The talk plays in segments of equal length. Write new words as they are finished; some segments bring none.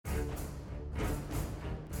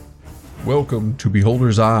Welcome to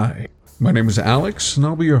Beholder's Eye. My name is Alex, and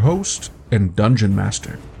I'll be your host and dungeon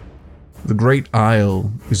master. The Great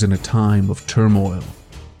Isle is in a time of turmoil.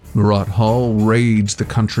 Murat Hall raids the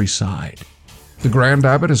countryside. The Grand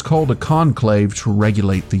Abbot has called a conclave to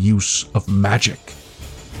regulate the use of magic.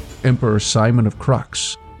 Emperor Simon of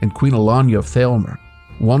Crux and Queen Alanya of Thalmer,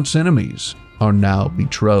 once enemies, are now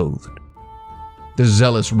betrothed. The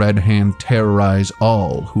zealous Red Hand terrorize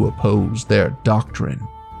all who oppose their doctrine.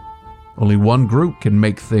 Only one group can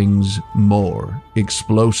make things more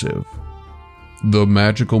explosive. The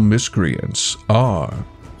magical miscreants are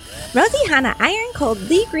Rosie Hannah Iron Cold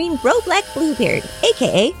Lee Green Bro Black Bluebeard,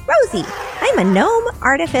 aka Rosie. I'm a gnome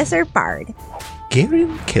artificer bard.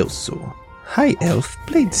 Garen Kelso, High Elf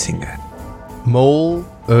Bladesinger. Mole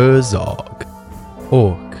Urzog,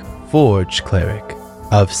 Orc Forge Cleric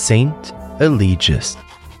of Saint Eligius.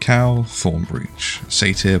 Cal Thornbreach,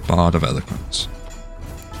 Satyr Bard of Eloquence.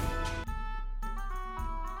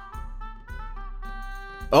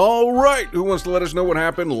 all right. Who wants to let us know what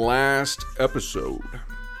happened last episode?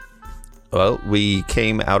 Well, we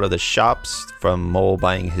came out of the shops from Mole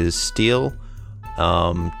buying his steel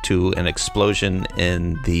to an explosion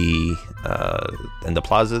in the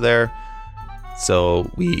plaza there. So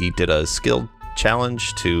we did a skill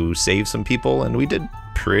challenge to save some people, and we did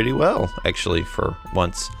pretty well, actually, for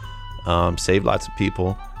once. Saved lots of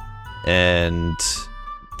people. And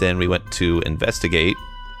then we went to investigate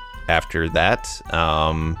after that.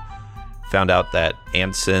 Found out that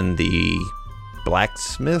Anson, the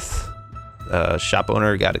blacksmith shop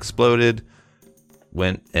owner, got exploded.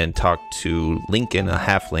 Went and talked to Lincoln, a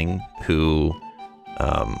halfling, who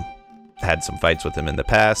had some fights with him in the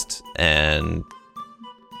past, and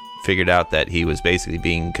figured out that he was basically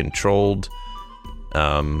being controlled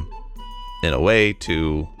in a way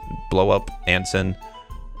to blow up Anson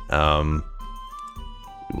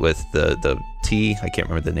with the tea. I can't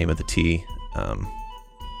remember the name of the tea.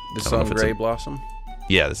 The Sangre Blossom?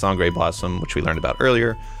 Yeah, the Sangre Blossom, which we learned about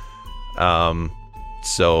earlier.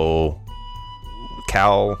 So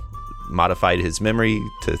Cal modified his memory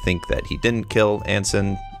to think that he didn't kill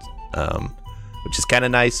Anson, which is kind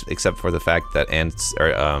of nice, except for the fact that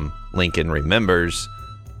Lincoln remembers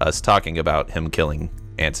us talking about him killing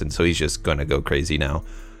Anson, so he's just going to go crazy now.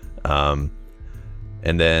 And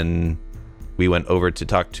then we went over to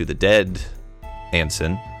talk to the dead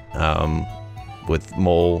Anson, with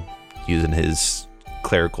Mole using his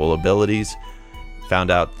clerical abilities. Found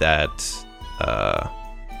out that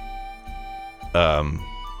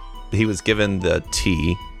he was given the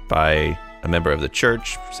tea by a member of the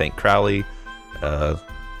church, St. Crowley,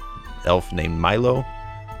 elf named Milo,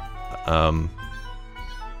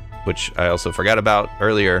 which I also forgot about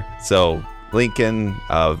earlier. So Lincoln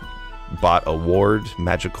bought a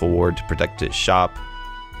magical ward to protect his shop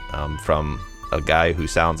from a guy who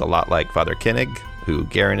sounds a lot like Father Koenig, who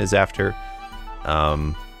Garen is after.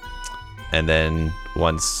 And then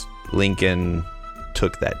once Lincoln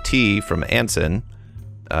took that tea from Anson,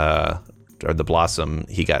 or the Blossom,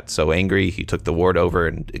 he got so angry he took the ward over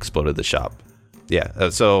and exploded the shop. Yeah.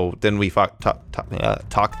 So then we talked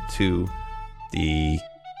to the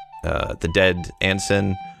dead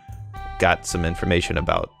Anson, got some information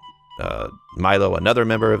about Milo, another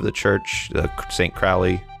member of the church, St.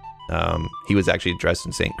 Crowley. He was actually dressed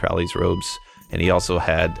in St. Crowley's robes, and he also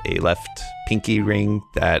had a left pinky ring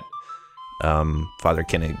that Father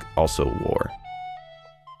Koenig also wore.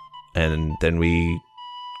 And then we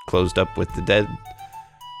closed up with the dead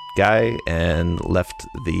guy and left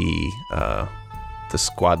the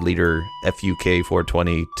squad leader FUK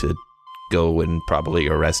 420 to go and probably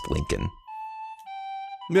arrest Lincoln.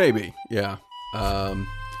 Maybe, yeah.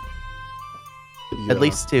 At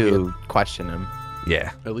least to question him.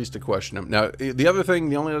 Yeah. At least to question him. Now, the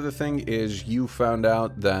only other thing is you found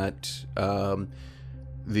out that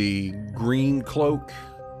the green cloak,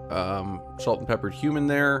 salt and peppered human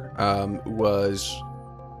there, was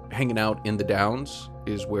hanging out in the Downs,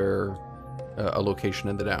 is where a location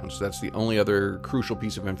in the Downs. That's the only other crucial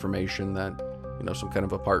piece of information that, some kind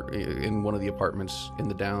of in one of the apartments in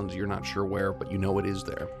the Downs. You're not sure where, but it is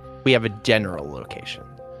there. We have a general location.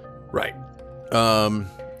 Right.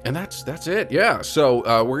 And that's it. Yeah. So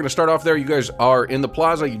we're going to start off there. You guys are in the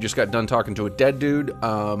plaza. You just got done talking to a dead dude.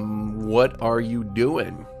 What are you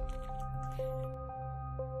doing?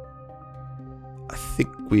 I think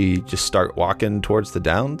we just start walking towards the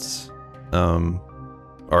Downs.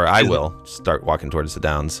 Or I will start walking towards the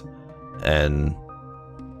Downs. And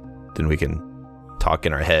then we can talk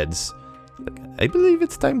in our heads. I believe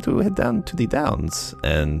it's time to head down to the Downs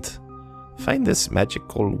and find this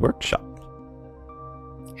magical workshop.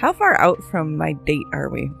 How far out from my date are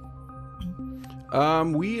we?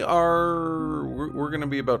 We're going to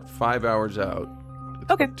be about 5 hours out.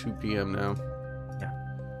 It's Okay. about 2 p.m. now.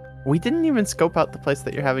 We didn't even scope out the place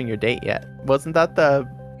that you're having your date yet. Wasn't that the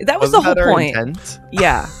That was the wasn't whole that our point. intent?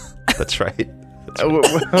 Yeah. That's right.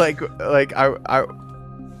 like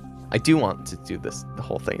I do want to do the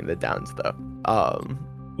whole thing in the Downs though.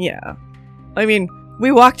 Yeah. I mean,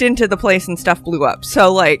 we walked into the place and stuff blew up.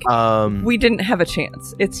 So, like, we didn't have a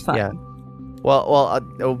chance. It's fine. Yeah. Well,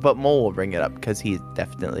 but Mole will bring it up because he's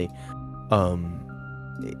definitely,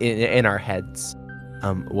 in our heads,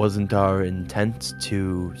 wasn't our intent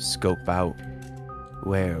to scope out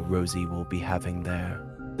where Rosie will be having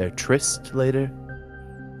their tryst later?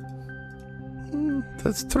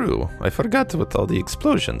 That's true. I forgot with all the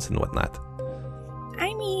explosions and whatnot.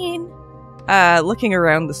 I mean, Looking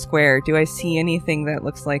around the square, do I see anything that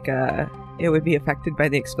looks like it would be affected by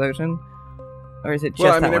the explosion? Or is it just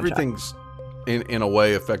Well, I that mean, one shot? everything's in a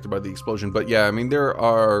way affected by the explosion. But yeah, I mean, there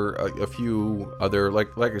are a few other, like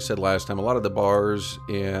I said last time, a lot of the bars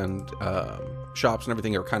and shops and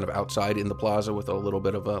everything are kind of outside in the plaza with a little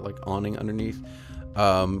bit of a like awning underneath.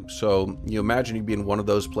 So you imagine you'd be in one of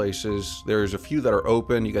those places. There's a few that are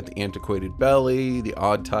open. You got the Antiquated Belly, the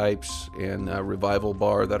Odd Types, and Revival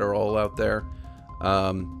Bar that are all out there.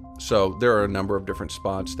 So there are a number of different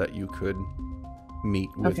spots that you could meet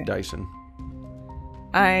with Okay. Dyson.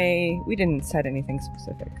 We didn't set anything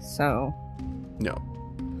specific, so No.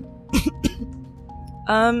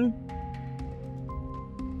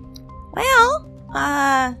 well,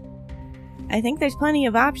 I think there's plenty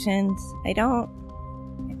of options.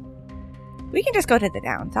 We can just go to the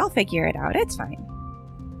Downs. I'll figure it out. It's fine.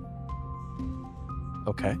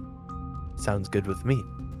 Okay. Sounds good with me.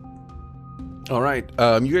 All right.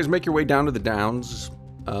 You guys make your way down to the Downs.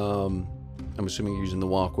 I'm assuming you're using the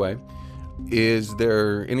walkway. Is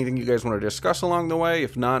there anything you guys want to discuss along the way?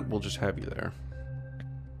 If not, we'll just have you there.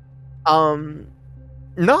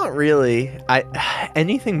 Not really.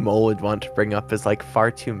 Anything Mole would want to bring up is like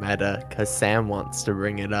far too meta because Sam wants to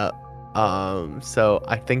bring it up. So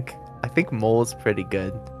I think Mole's pretty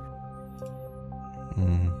good.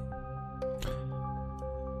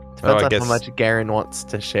 Depends on how much Garen wants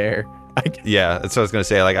to share. Yeah, that's what I was going to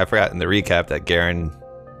say. Like, I forgot in the recap that Garen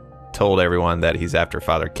told everyone that he's after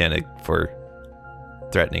Father Koenig for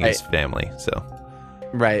threatening his family. So,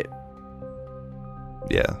 Right.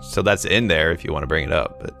 yeah. So that's in there if you want to bring it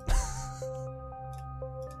up. But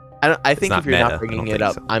I think not if you're meta. I not bringing don't it think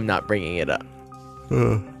up, so. I'm not bringing it up.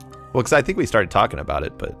 well, because I think we started talking about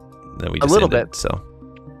it, but then we A just little ended, bit. So,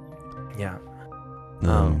 Yeah.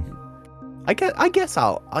 I guess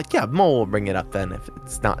I'll yeah, Mole will bring it up then if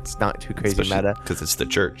it's not too crazy meta. because it's the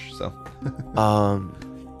church. So,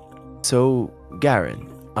 So Garen,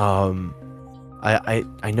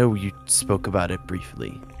 I know you spoke about it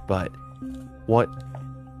briefly, but what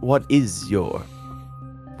is your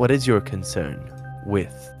concern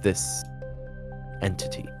with this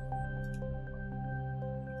entity?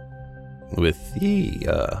 with the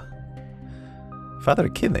Father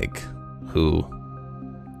Koenig, who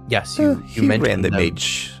Yes, you he mentioned ran the them.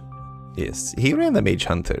 mage. Yes, he ran the mage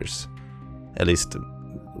hunters, at least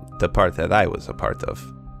the part that I was a part of.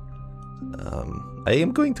 I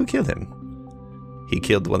am going to kill him. He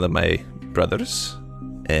killed one of my brothers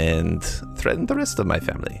and threatened the rest of my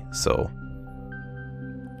family. So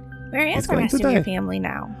Where is He's the going rest to of your die. family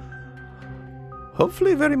now?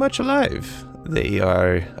 hopefully very much alive.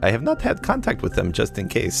 I have not had contact with them just in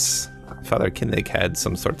case Father Koenig had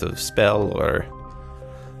some sort of spell or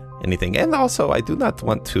anything. And also, I do not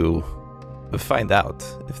want to find out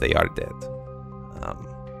if they are dead.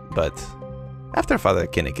 But after Father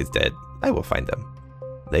Koenig is dead, I will find them.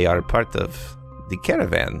 They are part of the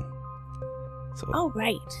caravan. So Oh,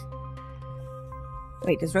 right.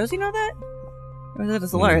 Wait, does Rosie know that? Or is it a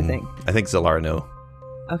Zalara thing? I think Zalara know.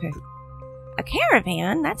 Okay. A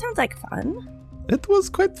caravan? That sounds like fun. It was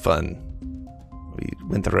quite fun. We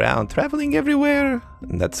went around traveling everywhere,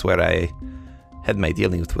 and that's where I had my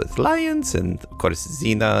dealings with lions, and of course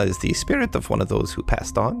Xena is the spirit of one of those who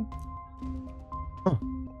passed on. Oh.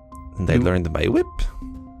 And I learned my whip.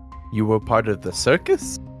 You were part of the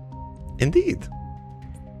circus? Indeed.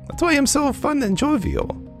 That's why I'm so fun and jovial.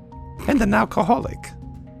 And an alcoholic.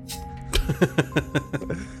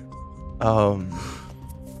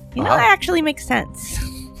 You know, that actually makes sense.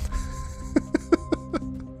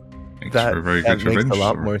 Makes That, for a very that good makes revenge a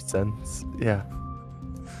lot story. more sense. Yeah.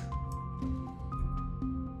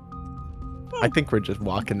 I think we're just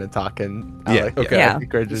walking and talking. Yeah, Alec. okay. Yeah. I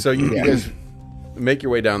think we're just- So you yeah. guys make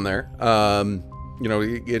your way down there. You know,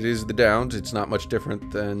 it is the Downs. It's not much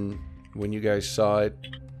different than when you guys saw it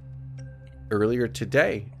earlier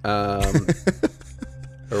today.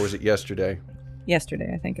 Or was it yesterday?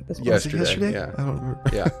 Yesterday, I think, at this point. Yesterday? Yeah. I don't remember.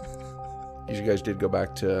 Yeah. You guys did go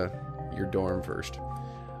back to your dorm first.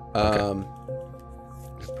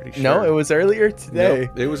 Pretty sure. No, it was earlier today.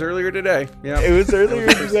 Nope, it was earlier today. Yeah. It was earlier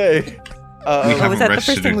today. We was haven't that the first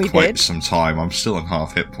rested thing in we quite did? some time. I'm still on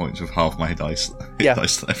half hit points with half my dice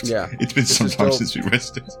left. Yeah. It's been This some is time still- since we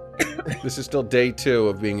rested. This is still day 2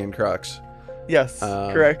 of being in Crux. Yes,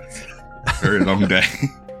 correct. Very long day.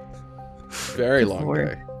 Very long Lord.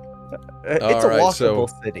 day. It's All a right, walkable so-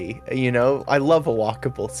 city. You know, I love a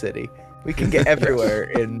walkable city. We can get everywhere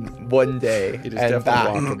in one day. It is and definitely back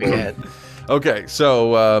walkable. again. Okay,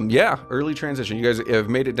 so early transition. You guys have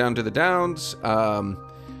made it down to the Downs.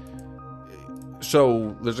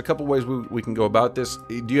 So there's a couple ways we can go about this.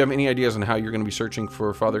 Do you have any ideas on how you're going to be searching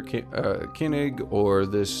for Father Koenig or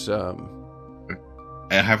this? I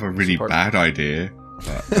have a really Part- bad idea, but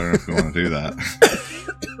I don't know if we want to do that.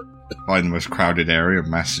 Find the most crowded area and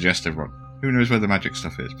mass suggest everyone. Who knows where the magic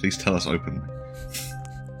stuff is? Please tell us openly.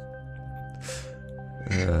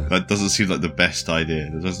 That doesn't seem like the best idea.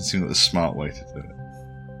 That doesn't seem like the smart way to do it.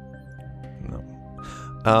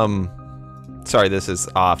 No. Sorry, this is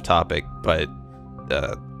off topic, but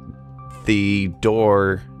the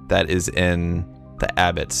door that is in the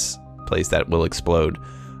Abbott's place that will explode,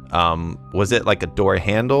 was it like a door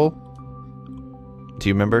handle? Do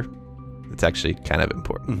you remember? It's actually kind of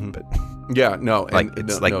important, but Yeah, no, like and,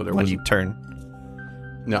 it's no, like no, there when wasn't. you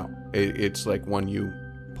turn. No, it's like when you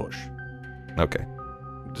push. Okay.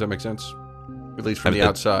 Does that make sense? At least from the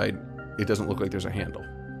outside, it doesn't look like there's a handle.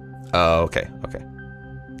 Oh, okay.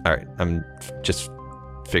 All right. I'm just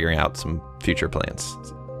figuring out some future plans.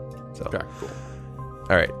 So. Okay, cool.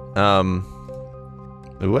 All right.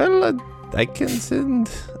 Well, I can send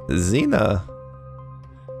Xena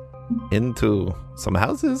into some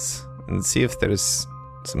houses and see if there's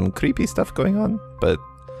some creepy stuff going on. But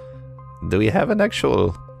do we have an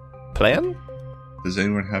actual plan? Does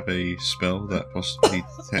anyone have a spell that possibly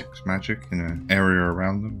detects magic in an area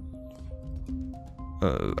around them?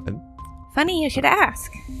 Funny you should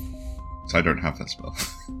ask. So I don't have that spell.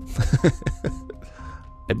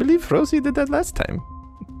 I believe Rosie did that last time,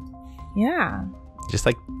 Yeah. just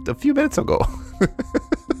like a few minutes ago.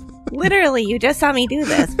 Literally, you just saw me do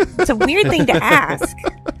this. It's a weird thing to ask.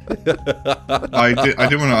 I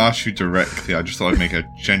didn't want to ask you directly. I just thought I'd make a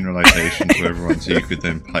generalization to everyone so you could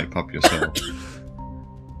then pipe up yourself.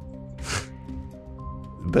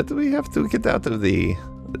 But we have to get out of the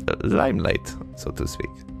limelight, so to speak,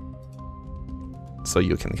 so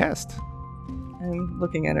you can cast. I'm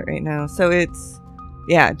looking at it right now. So it's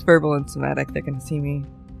verbal and somatic. They can see me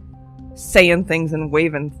saying things and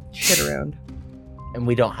waving shit around. And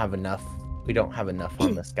we don't have enough. We don't have enough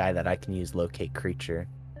on this guy that I can use locate creature.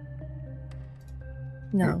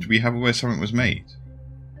 No. Do we have where something was made?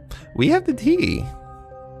 We have the tea,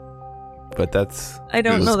 but that's I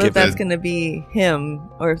don't know that skip that's it. going to be him,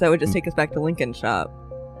 or if that would just take us back to Lincoln shop.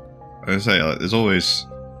 I was say, like, there's always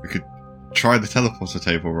we could try the teleporter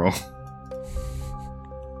table roll.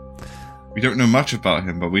 We don't know much about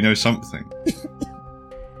him, but we know something.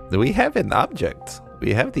 We have an object.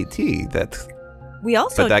 We have the tea We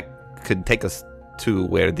also but that could take us to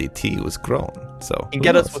where the tea was grown. So And who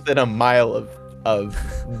get us knows? within a mile of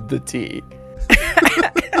the tea.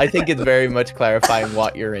 I think it's very much clarifying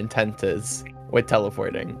what your intent is with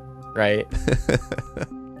teleporting, right?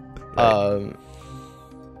 I'm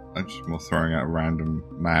just more throwing out a random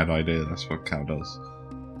mad idea. That's what Cal does.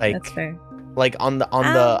 Like that's fair. like on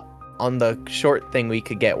the short thing, we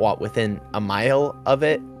could get within a mile of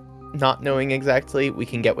it, not knowing exactly. We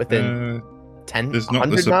can get within 10, There's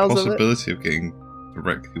 100 a miles of it. possibility of getting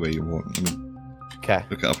directly where you want. I mean, Okay.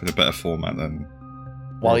 look it up in a better format than.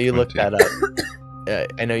 While you look Roll20. that up,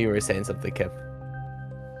 I know you were saying something, Kim.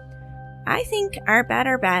 I think our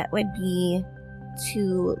better bet would be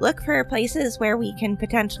to look for places where we can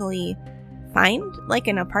potentially find like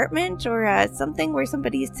an apartment or something where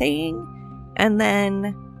somebody's staying, and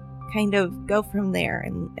then kind of go from there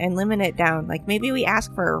and limit it down. Like maybe we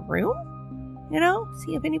ask for a room,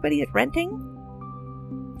 see if anybody is renting.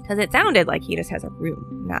 Because it sounded like he just has a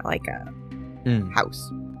room, not like a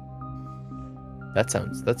house. That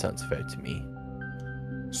sounds fair to me.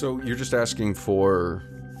 So you're just asking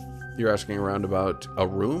around about a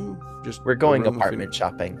room? Just We're going a room apartment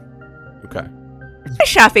shopping. Okay. A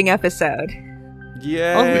shopping episode.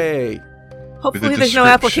 Yay! Hopefully With a there's no description.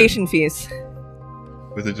 application fees.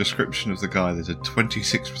 With a description of the guy, there's a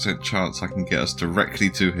 26% chance I can get us directly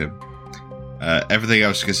to him. Everything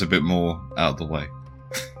else gets a bit more out of the way.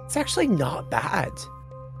 It's actually not bad.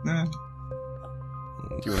 Nah.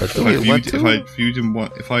 But If do I we want viewed to? him,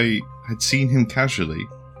 if I had seen him casually,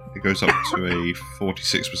 it goes up to a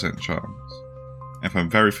 46% chance. If I'm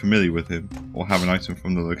very familiar with him, or have an item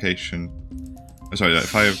from the location... if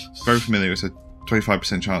I have very familiar, it's a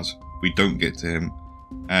 25% chance we don't get to him.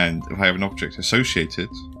 And if I have an object associated,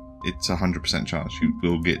 it's a 100% chance you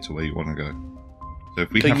will get to where you want to go. So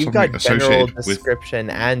if we have you've something got general associated with... description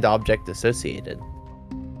and object associated.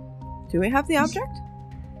 Do we have the object?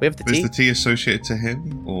 We have the Is T. the T associated to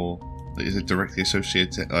him, or is it directly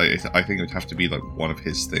associated to... I think it would have to be like one of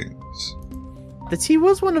his things. The T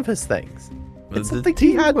was one of his things. Well, It's the something T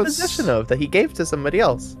he had was- possession of that he gave to somebody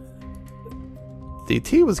else. The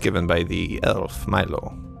tea was given by the elf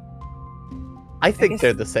Milo. I think guess-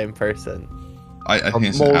 they're the same person. I think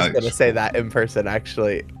it's Mole's Alex. gonna say that in person,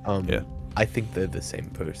 actually. Yeah. I think they're the same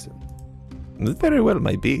person. It very well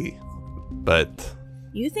might be, but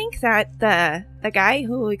You think that the guy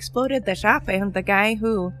who exploded the shop and the guy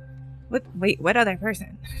who... What other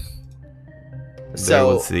person? there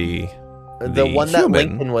So was the one that human.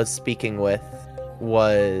 Lincoln was speaking with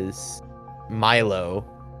was Milo.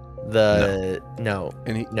 No.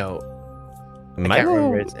 And he, I can't remember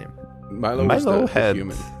Milo. his name. Milo was Milo the had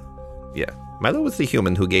human. Milo was the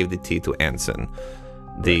human who gave the tea to Anson.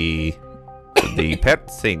 The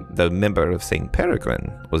the member of Saint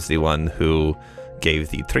Peregrine was the one who gave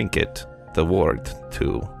the trinket, the ward,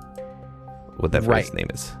 to whatever his Right. name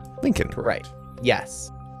is, Lincoln. Right.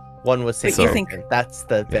 Yes. One was Saint So- Peregrine. That's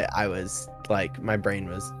the bit I was like, my brain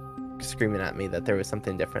was screaming at me that there was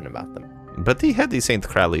something different about them. But he had the Saint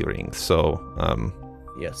Crowley ring, so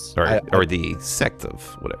Yes. or the sect of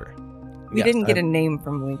whatever. We Yes, didn't get a name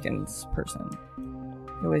from Lincoln's person.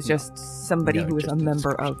 It was just somebody No, who was just a a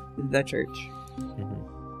member description. of the church.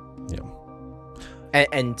 Yeah.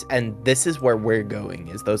 And this is where we're going,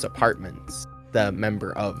 is those apartments, the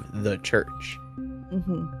member of the church.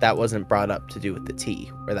 Mm-hmm. That wasn't brought up to do with the T,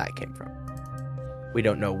 where that came from. We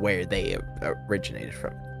don't know where they originated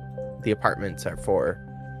from. The apartments are for...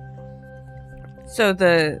 So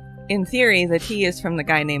in theory, the T is from the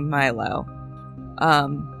guy named Milo.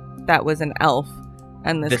 That was an elf,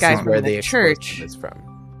 and this guy's is where from the the church. explosion is from.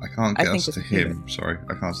 I can't I get think us it's to a him. human. Sorry,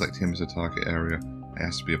 I can't select him as a target area. It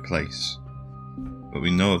has to be a place. But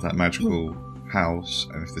we know of that magical house,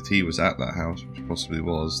 and if the T was at that house, which possibly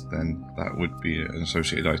was, then that would be an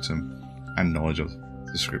associated item and knowledge of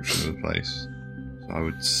the description of the place. So I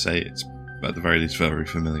would say it's at the very least very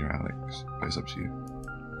familiar, Alex. But it's up to you.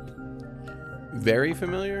 Very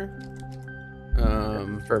familiar.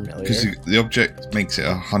 Familiar. Because the object makes it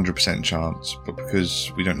 100% chance, but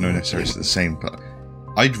because we don't know necessarily it's the same, but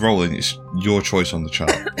I'd roll in. It's your choice on the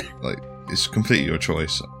chart. Like, it's completely your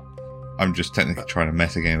choice. I'm just technically trying to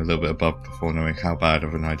metagame a little bit above before knowing how bad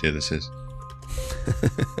of an idea this is.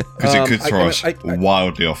 Because it could throw us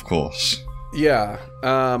wildly off course. Yeah.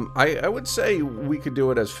 I would say we could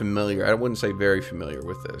do it as familiar. I wouldn't say very familiar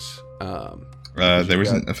with this. There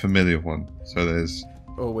isn't a familiar one. So there's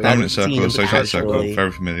Oh wait. dominant seen circle, associated circle, casually.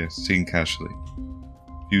 very familiar, seen casually.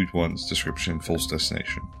 Viewed once, description, false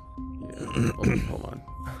destination. Yeah. Hold on.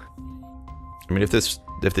 I mean, if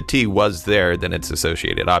the T was there, then it's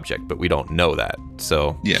associated object, but we don't know that.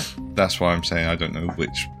 So Yeah, that's why I'm saying I don't know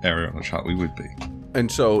which area on the chart we would be.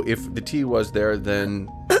 And so, if the T was there, then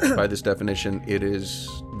by this definition, it is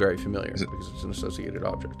very familiar Is it- because it's an associated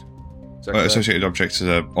object. Is that correct? Associated objects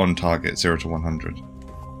are on target 0 to 100.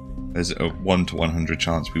 There's a 1 to 100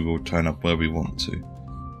 chance we will turn up where we want to.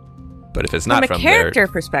 but if it's not From a from character there,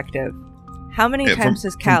 perspective, how many Yeah, times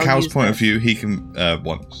has Cal from Cal's used point of this? view, he can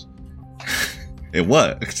once. It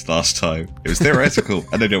worked last time. It was theoretical,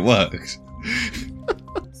 and then it worked.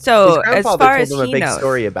 So His as grandfather far as told him he a big knows,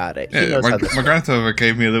 story about it. He Yeah, knows my how this grandfather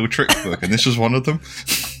gave me a little trick book, and this was one of them.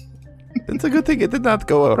 it's a good thing it did not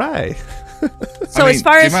go awry. so as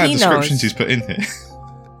far the as amount he of descriptions knows, he's put in here.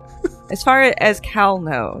 as far as Cal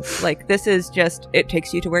knows, like this is just it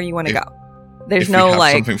takes you to where you want to If- go. There's if no we have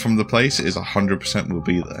like something from the place, it is 100% will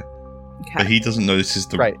be there. But he doesn't know this is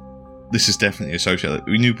the Right. This is definitely associated.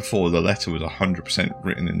 We knew before the letter was 100%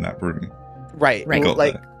 written in that room. Right. Right. Got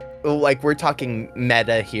Like we're talking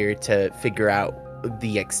meta here to figure out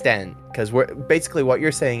the extent, because we're basically what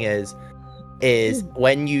you're saying is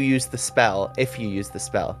when you use the spell, if you use the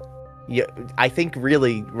spell, I think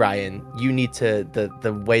really, Ryan, you need to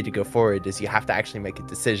the way to go forward is you have to actually make a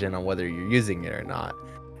decision on whether you're using it or not.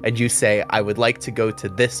 And you say, I would like to go to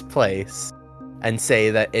this place, and say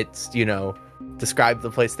that it's, describe the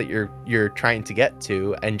place that you're trying to get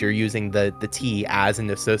to, and you're using the T as an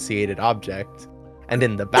associated object. And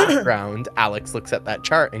in the background, Alex looks at that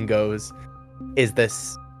chart and goes,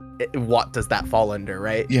 what does that fall under,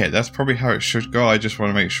 right? Yeah, that's probably how it should go. I just want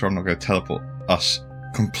to make sure I'm not going to teleport us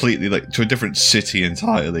completely to a different city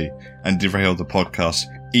entirely and derail the podcast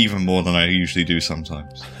even more than I usually do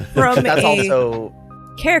sometimes. From That's a also.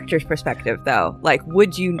 character's perspective, though, like,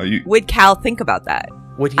 would Are Cal think about that?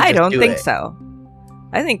 Would he I just don't do think it? so.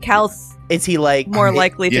 I think Cal's Is he like more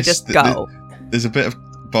likely to yes, just go. There's a bit of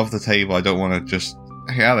above the table. I don't want to just.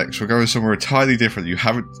 Hey, Alex, we're going somewhere entirely different. You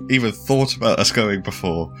haven't even thought about us going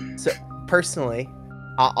before. So personally,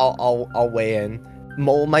 I'll weigh in.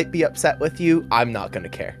 Mole might be upset with you. I'm not gonna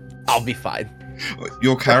care. I'll be fine.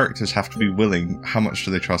 Your characters have to be willing. How much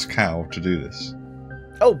do they trust Cal to do this?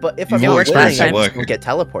 Oh, but if You've I'm all not willing, experienced it I'm just working. gonna get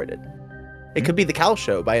teleported. It could be the Cal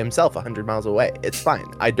show by himself 100 miles away. It's fine.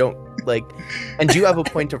 I don't like. And you have a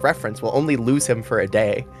point of reference. We'll only lose him for a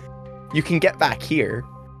day. You can get back here.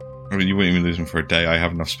 I mean, you wouldn't even lose them for a day. I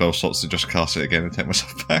have enough spell slots to just cast it again and take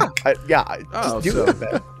myself back. Just do it,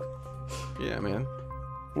 man. Yeah, man.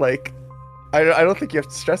 Like, I don't think you have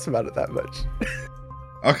to stress about it that much.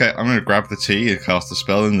 Okay, I'm going to grab the tea and cast the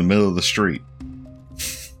spell in the middle of the street.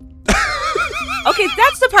 Okay,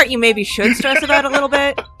 that's the part you maybe should stress about a little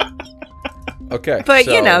bit. Okay. But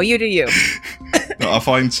so- you know, you do you. No, I'll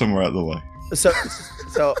find somewhere out of the way. So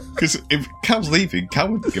Because if Cal's leaving, Cal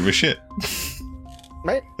wouldn't give a shit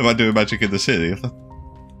right. about doing magic in the city.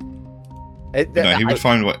 He would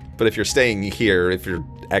find what. But if you're staying here, if you're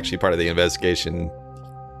actually part of the investigation,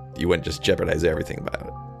 you wouldn't just jeopardize everything about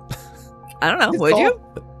it. I don't know. It's Would all- you?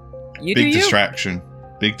 You do Big you? distraction.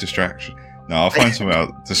 Big distraction. No, I'll find somewhere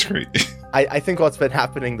out discreet. I think what's been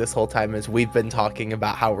happening this whole time is we've been talking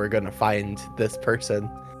about how we're gonna find this person,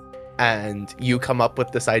 and you come up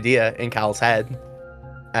with this idea in Cal's head.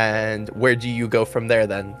 And where do you go from there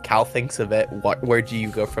then? Cal thinks of it. Where do you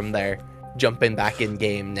go from there? Jumping back in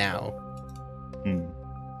game now.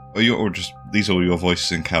 Or just these are all your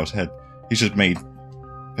voices in Cal's head. He's just made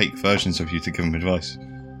fake versions of you to give him advice.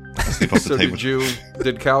 Slip off the So table.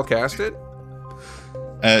 did Cal cast it?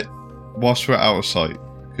 Whilst we're out of sight,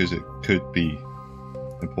 because it could be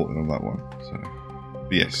important on that one. So,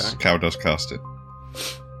 but yes, Okay. Cal does cast it.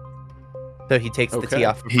 So he takes the Okay. tea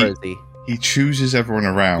off of He- Rosie. He chooses everyone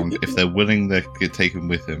around. If they're willing, they get taken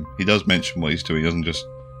with him. He does mention what he's doing. He doesn't just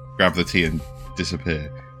grab the tea and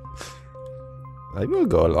disappear. I will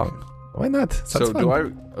go along. Why not? Sounds So fun. do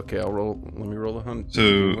I? Okay, I'll roll. Let me roll 100.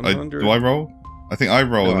 So, do I roll? I think I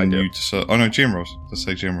roll No, and I then do. you decide. Oh no, GM rolls. Let's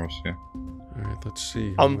say GM rolls, yeah. All right, let's see.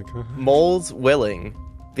 Um, Oh my God. Mole's willing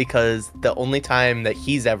because the only time that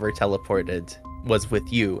he's ever teleported was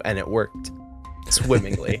with you, and it worked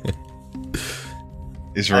swimmingly.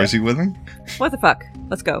 Is Rosie willing? What the fuck?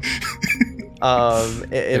 Let's go. In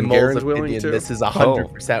And Mole's Garen's willing opinion, too? this is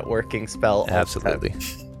 100% working spell. all the time. Absolutely.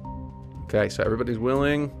 Okay, so everybody's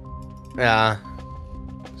willing. Yeah.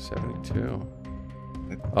 72.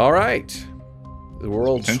 All right. The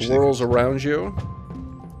world Potentially. swirls around you,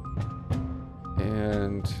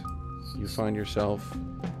 and you find yourself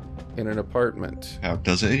in an apartment. Cal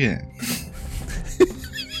does it again.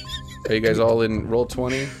 Are you guys all in roll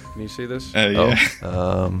 20? Can you see this? Yeah.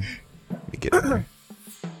 Let me get in there.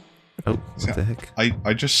 Oh, what the heck?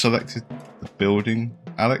 I just selected the building,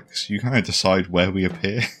 Alex. You kind of decide where we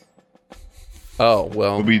appear. Oh,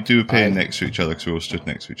 well, But we do appear I- next to each other because we all stood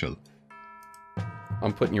next to each other.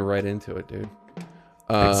 I'm putting you right into it, dude.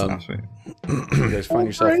 That's sweet. You guys find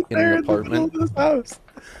yourself in an apartment.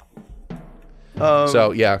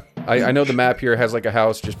 So, yeah, I know the map here has like a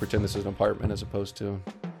house. Just pretend this is an apartment as opposed to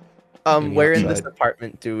Where in this outside.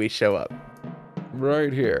 apartment do we show up?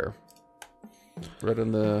 right here. Right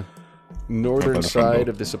on the northern By the front side door.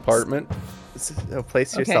 of this apartment. So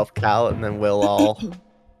place Okay. yourself, Cal, and then we'll all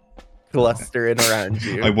cluster in around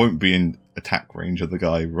you. I won't be in attack range of the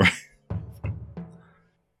guy, right?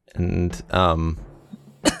 And how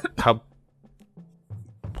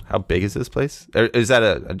big is this place? Or is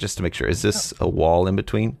that just to make sure? Is this a wall in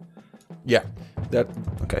between? Yeah, that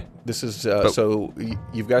Okay. this is But- so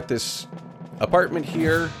you've got this apartment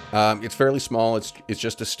here. It's fairly small. It's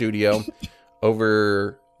just a studio.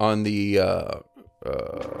 Over on the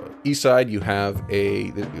east side, you have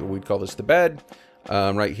we'd call this the bed.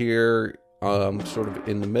 Right here, sort of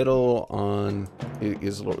in the middle,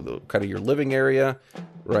 is kind of your living area.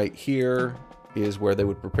 Right here is where they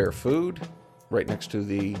would prepare food. Right next to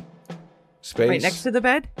the space. Right next to the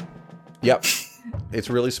bed. Yep. It's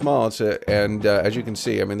really small. And as you can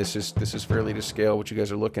see, I mean, this is fairly to scale what you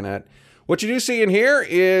guys are looking at. What you do see in here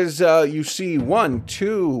is you see 1,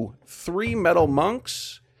 2, 3 metal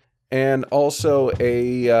monks, and also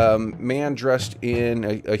a man dressed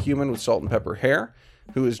in a human with salt and pepper hair,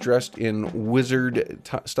 who is dressed in wizard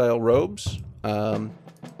style robes.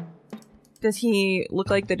 Does he look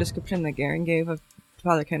like the description that Garen gave of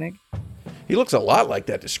Father Koenig? He looks a lot like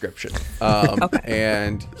that description.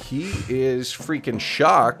 And he is freaking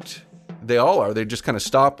shocked. They all are. They just kind of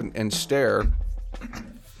stop and stare.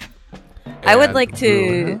 I would And like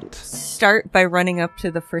to Right. start by running up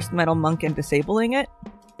to the first metal monk and disabling it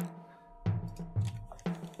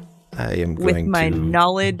I am with going my to.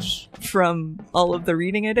 knowledge from all of the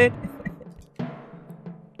reading I did.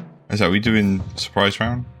 Is that we doing surprise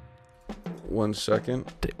round? 1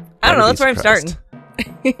 second. I don't know. I'd That's be where I'm surprised.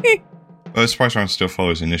 starting. Well, surprise round still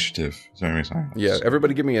follows initiative. Is that what you're saying? Yeah,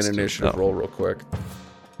 everybody give me an Still- initiative Oh. roll real quick.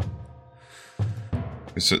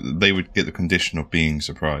 So they would get the condition of being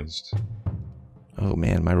surprised. Oh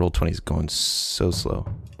man, my roll 20 is going so slow.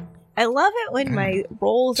 I love it when my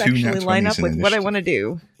rolls Two actually nat line 20s up in with what I initiative. want to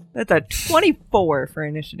do. That's a 24 for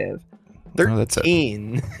initiative. Oh, that's a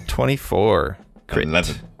 13. 24 crit.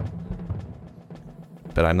 11.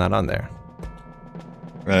 But I'm not on there.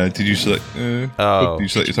 Did you select? Oh, Did you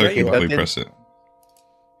select your Yeah, token you before you did. press it?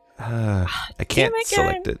 I can't it,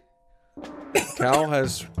 select it. Cal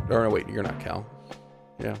has... Or no, wait, you're not Cal.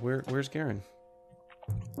 Yeah, where's Garen?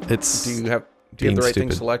 It's Do you have the being right thing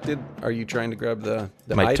stupid. selected? Are you trying to grab the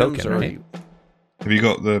My items? token, or are right? you- Have you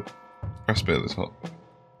got the press bit at the top?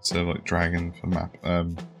 Instead of like dragon for map,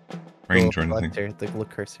 range or anything. Selector, the little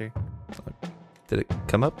cursor. Did it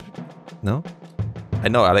come up? No. I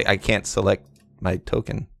know. I can't select my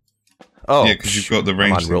token. Oh, Yeah, because you've got the I'm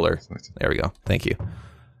range. on thing ruler. selected. There we go. Thank you.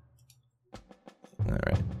 All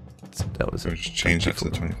right. So that was So just change that to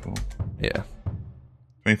the 24. Yeah.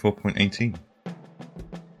 24.18. He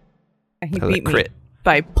That was a beat me crit.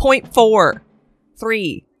 by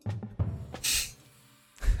 0.43.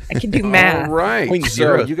 I can do math. All right. Point So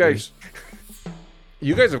zero you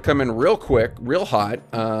guys have come in real quick, real hot.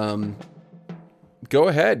 Go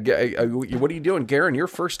ahead. What are you doing, Garen? You're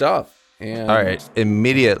first up. And All right.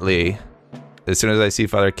 Immediately, as soon as I see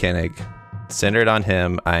Father Koenig, centered on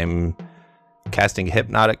him, I'm casting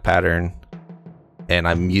Hypnotic Pattern, and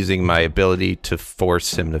I'm using my ability to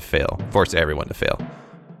force him to fail. Force everyone to fail.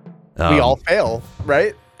 We all fail,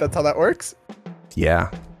 right? That's how that works? Yeah.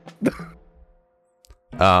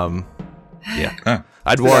 Yeah. Ah.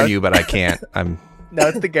 I'd warn you, but I can't. I'm. No,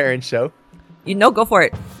 it's the Garen show. You know, go for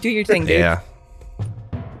it. Do your thing, dude. Yeah.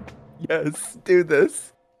 Yes, do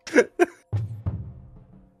this.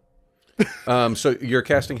 So you're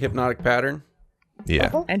casting Hypnotic Pattern.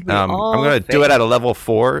 Yeah. And we I'm all gonna do fail. it at a level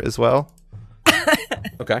 4 as well.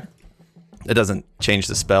 Okay. It doesn't change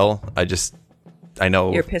the spell. I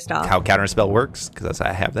know You're pissed off. how counterspell works because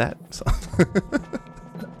I have that. So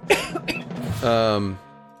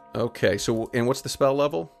Okay. So, and what's the spell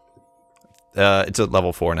level? it's at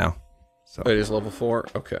level 4 now. So It is level 4.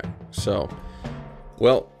 Okay. So,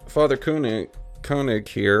 well, Father Koenig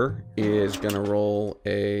here is going to roll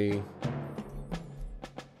a.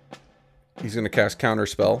 He's going to cast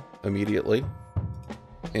Counterspell immediately.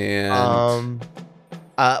 And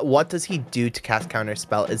What does he do to cast counter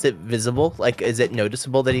spell? Is it visible? Like, is it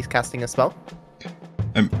noticeable that he's casting a spell?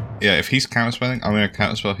 Yeah, if he's counterspelling, I'm going to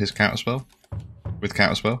counterspell his counterspell with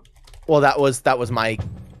counterspell. Well, that was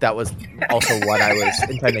also what I was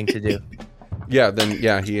intending to do.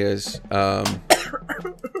 yeah, he is.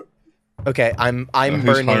 Okay, I'm Who's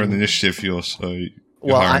burning. higher in the initiative? You're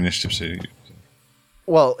Well, higher I- in initiative, so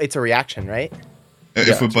Well, it's a reaction, right? Yeah,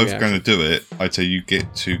 if we're it's a both reaction. going to do it, I'd say you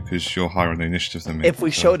get to because you're higher on the initiative than me. If we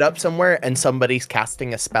so- showed up somewhere and somebody's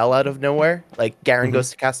casting a spell out of nowhere, like Garen Mhm. goes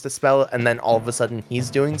to cast a spell and then all of a sudden he's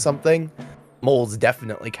doing something, Mole's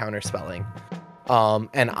definitely counterspelling.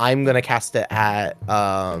 And I'm gonna cast it at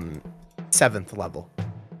 7th level.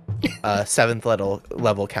 7th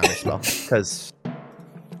level counterspell because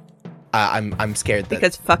I'm scared that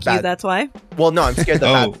Because fuck you, bad- that's why. well, no, I'm scared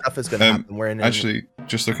that Oh, bad stuff is gonna happen. We're in an- Actually,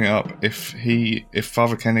 just looking it up, if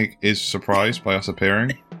Father Koenig is surprised by us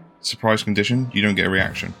appearing, surprise condition, you don't get a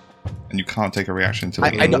reaction, and you can't take a reaction until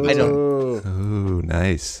I don't- Ooh,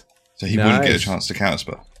 nice. So he wouldn't get a Nice. chance to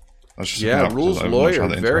counterspell. I was just Yeah, looking up rules because I'm not sure lawyer. how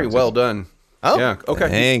that Very interacts. well done. Oh, Yeah. Okay.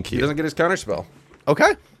 Thank He you. doesn't get his counterspell.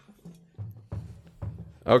 okay.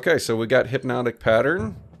 Okay, so we got Hypnotic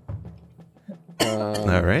Pattern.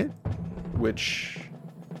 All right. Which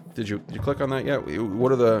did you click on that yet?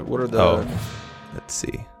 What are the Oh, let's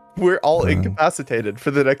see. We're all incapacitated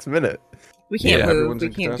for the next minute. We can't Yeah. move. Everyone's We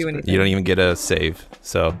can't do incapacitated. anything. You don't even get a save.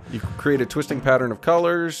 So You create a twisting pattern of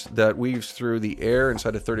colors that weaves through the air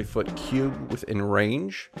inside a 30-foot cube within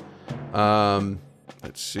range.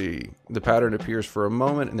 Let's see. The pattern appears for a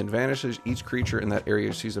moment and then vanishes. Each creature in that area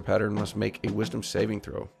who sees the pattern must make a wisdom saving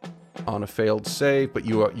throw. On a failed save, but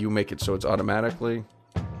you make it so it's automatically.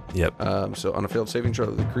 yep. So on a failed saving throw,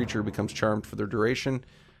 the creature becomes charmed for their duration.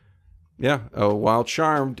 Yeah. While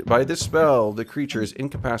charmed by this spell, the creature is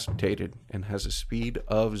incapacitated and has a speed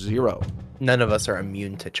of 0. None of us are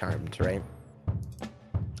immune to charmed, right?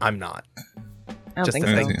 I'm not. I don't Just think a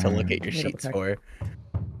so. thing to so. look at your Let me sheets double for.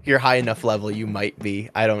 If you're high enough level, you might be.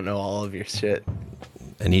 I don't know all of your shit.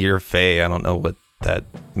 And you're Fae. I don't know what that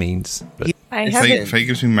means. But I It's haven't. Fae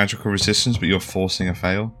gives me magical resistance, but you're forcing a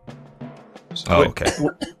fail. So, oh, okay.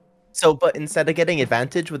 So, but instead of getting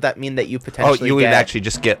advantage, would that mean that you Oh, potentially you would get, actually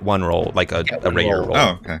just get one roll, like a Get one regular roll. roll.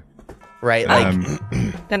 Oh, okay. right?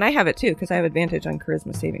 Like, Then I have it too, because I have advantage on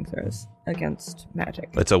charisma saving throws against magic.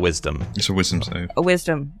 It's a wisdom. It's a wisdom save. A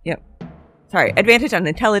wisdom, yep. Sorry, advantage on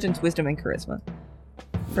intelligence, wisdom, and charisma.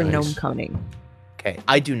 For Nice. gnome cunning. okay,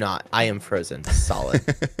 I do not. I am frozen. Solid.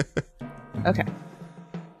 Okay.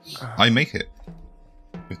 I make it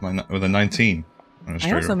with a 19. On a I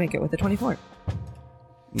straight also roll. make it with a 24.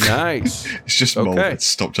 Nice. It's just Mole Okay. that's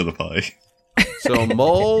stopped to the party. So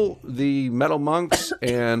Mole, the Metal Monks,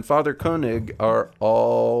 and Father Koenig are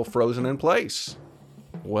all frozen in place.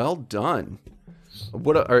 Well done.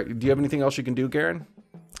 Do you have anything else you can do, Garen?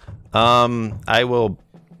 I will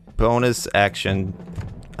bonus action.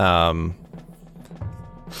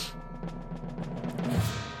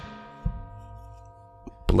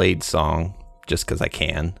 Blade Song, just because I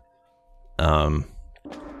can. And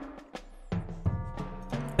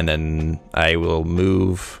then I will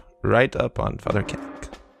move right up on Father Koenig.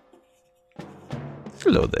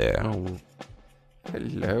 Hello there. Oh,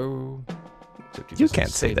 hello. Except he You doesn't can't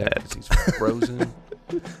say that. 'cause he's frozen.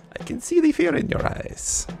 I can see the fear in your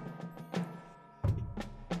eyes.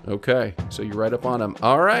 Okay, so you're right up on him.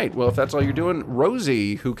 All right, well, if that's all you're doing,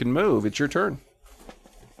 Rosie, who can move, it's your turn.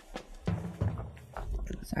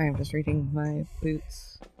 Sorry, I'm just reading my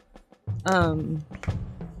boots.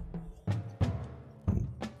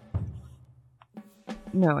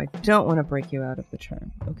 No, I don't want to break you out of the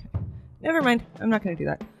charm. Okay. Never mind. I'm not going to do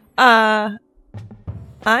that. I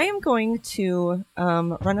am going to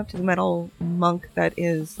run up to the metal monk that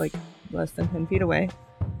is like less than 10 feet away.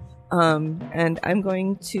 And I'm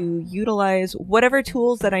going to utilize whatever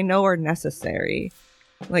tools that I know are necessary.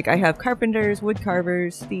 Like I have carpenters, wood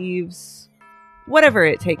carvers, thieves, whatever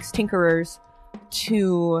it takes, tinkerers,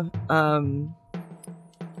 to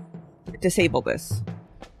disable this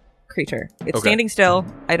creature. It's Okay. standing still.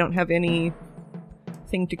 I don't have anything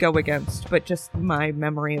to go against, but just my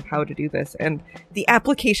memory of how to do this and the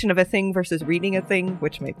application of a thing versus reading a thing,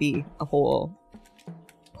 which might be a whole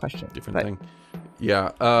question. Different but- thing.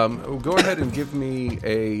 Yeah. Go ahead and give me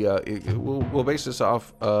a. We'll base this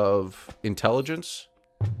off of intelligence.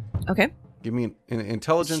 Okay. Give me an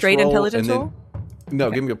intelligence Straight roll, intelligence and then, roll? No,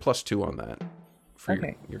 Okay. give me a +2 on that for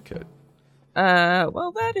Okay. your kid.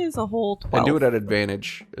 Well, that is a whole 12. And do it at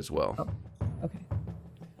advantage as well. Oh.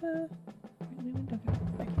 Okay.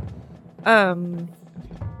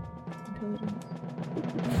 Intelligence.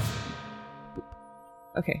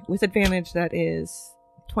 Okay, with advantage, that is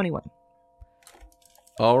 21.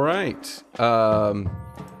 All right.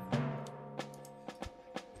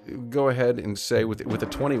 Go ahead and say with a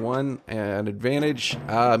 21 and advantage.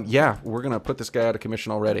 Yeah, we're gonna put this guy out of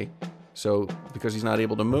commission already. So because he's not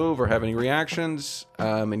able to move or have any reactions,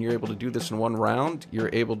 and you're able to do this in one round, you're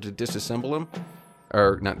able to disassemble him,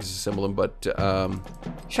 or not disassemble him, but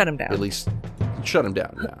Shut him down. at least shut him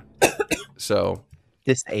down. Yeah. So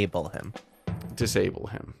disable him. disable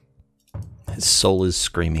him. His soul is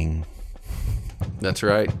screaming. That's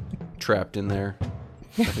right. Trapped in there.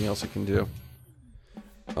 Nothing else I can do.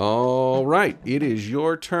 All right. It is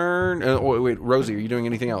your turn. Wait, Rosie, are you doing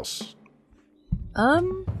anything else? I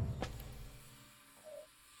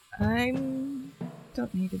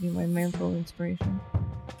don't need to do my manful inspiration.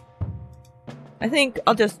 I think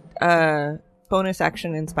I'll just bonus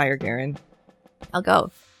action inspire Garen. I'll go.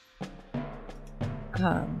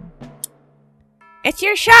 It's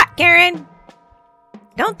your shot, Garen.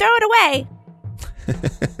 Don't throw it away.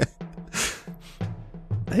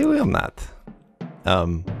 I will not.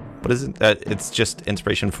 What is it? It's just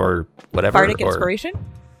inspiration for whatever. Bardic or- inspiration?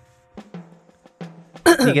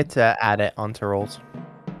 You get to add it onto rolls.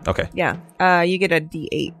 Okay, Yeah. You get a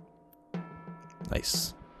D8.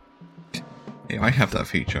 nice. Yeah, I have that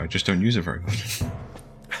feature. I just don't use it very much.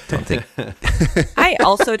 Don't think. I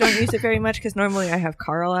also don't use it very much because normally I have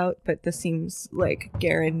Carl out, but this seems like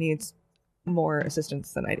Garen needs more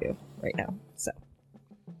assistance than I do right now. So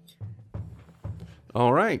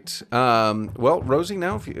All right. Well, Rosie,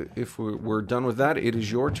 now if we're done with that, it is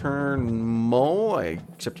your turn, Mole.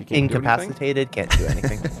 Except you can't Incapacitated, can't do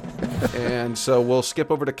anything. do anything. And so we'll skip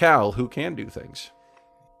over to Cal, who can do things.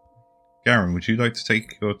 Garen, would you like to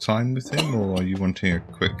take your time with him, or are you wanting a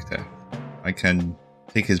quick death? I can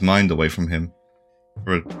take his mind away from him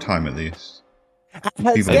for a time at least.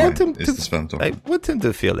 Has Evil I mind want him is the spell I'm talking I about. want him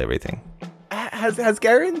to feel everything. has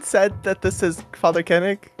Garen said that this is Father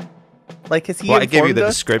Koenig? Like, has he Well, I gave you informed the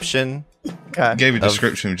us? description. Okay. I gave a Of-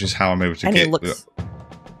 description, which is how I'm able to And get. he looks.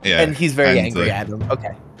 Yeah, And he's very and, angry like, at him. Okay.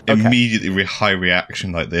 Okay. Immediately high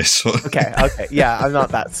reaction like this. Okay. Okay. Yeah, I'm not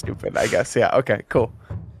that stupid, I guess. Yeah. Okay. Cool.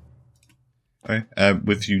 Okay.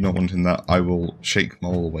 With you not wanting that, I will shake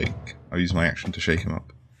Mole awake. I'll use my action to shake him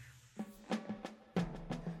up.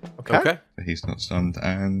 Okay. He's not stunned,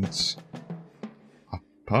 and I'll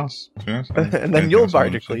pass. To be honest. And then you'll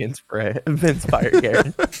bardically inspire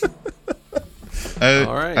Garen.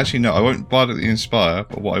 All right. Actually, no, I won't bardically inspire,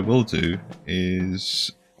 but what I will do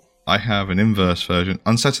is I have an inverse version,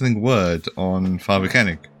 Unsettling Word, on Father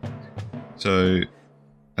Koenig. So,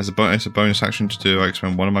 as a bonus action to do, I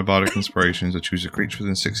expend one of my bardic inspirations. I choose a creature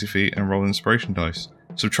within 60 feet and roll an inspiration dice.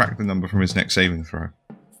 Subtract the number from his next saving throw.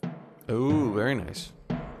 Ooh, very nice.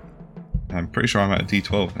 I'm pretty sure I'm at a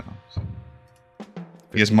D12 now. So.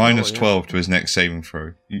 He has 15 minus roll, yeah. 12 to his next saving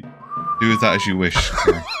throw. You do with that as you wish.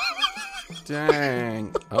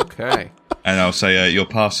 Dang. Okay. And I'll say, your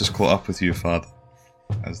past has caught up with you, Father,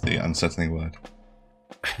 as the unsettling word.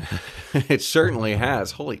 It certainly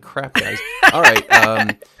has. Holy crap, guys. All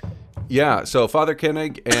right. Yeah, so Father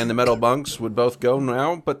Koenig and the Metal Monks would both go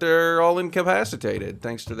now, but they're all incapacitated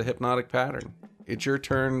thanks to the hypnotic pattern. It's your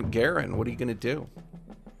turn, Garen. What are you going to do?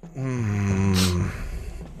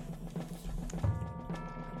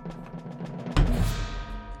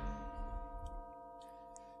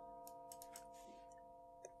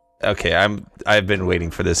 Okay, I've been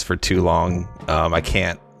waiting for this for too long. I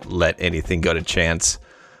can't let anything go to chance.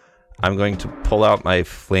 I'm going to pull out my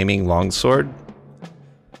flaming longsword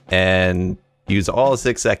and use all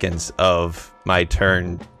 6 seconds of my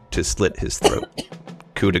turn to slit his throat.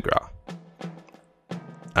 Coup de grace.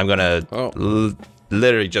 I'm gonna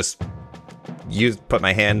literally just put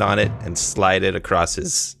my hand on it and slide it across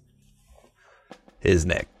his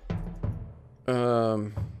neck.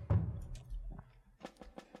 So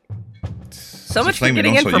much for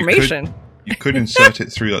flaming getting longsword. information. You could insert it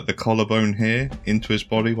through like the collarbone here into his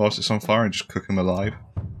body whilst it's on fire and just cook him alive.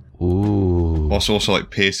 Ooh, Whilst also like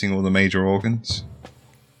piercing all the major organs.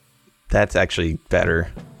 that's actually better.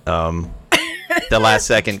 The last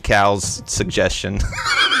second Cal's suggestion.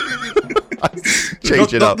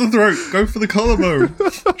 Change it Not up. the throat. Go for the collarbone.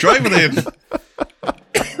 Drive it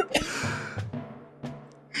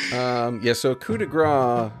in. Yeah, so coup de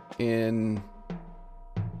grace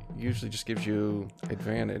usually just gives you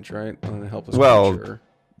advantage, right? On a helpless Well, creature.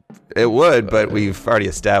 It would, but we've already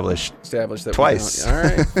established. Established that twice. All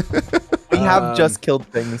right. We have just killed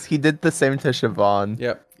things. He did the same to Siobhan.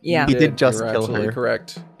 Yep. Yeah. He did just You're kill absolutely her.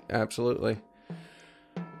 correct. Absolutely.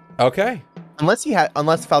 Okay.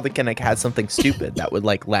 Unless Father Koenig had something stupid that would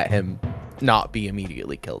like let him not be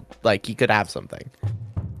immediately killed. Like he could have something.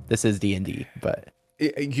 This is D&D, but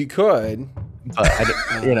You could,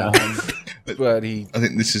 but he I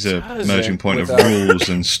think this is a Doesn't merging point of without- rules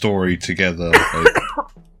and story together.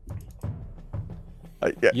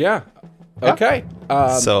 Like, Yeah. Okay.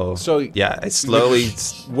 So Yeah, I slowly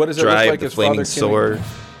what does it look drive like the as flaming Father Koenig- sword.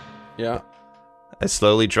 Yeah. I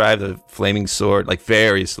slowly drive the flaming sword, like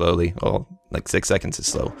very slowly. Well, like 6 seconds is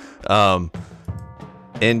slow.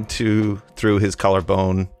 Through his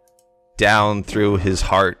collarbone, down through his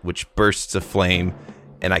heart, which bursts a flame,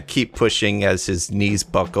 and I keep pushing as his knees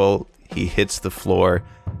buckle. He hits the floor,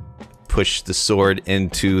 push the sword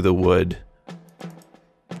into the wood,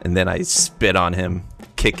 and then I spit on him,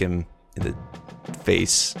 kick him in the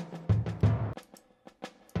face,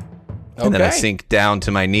 and then I Okay. sink down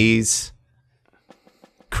to my knees,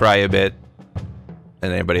 cry a bit,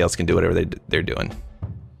 and anybody else can do whatever they're doing.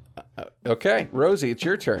 Okay, Rosie, it's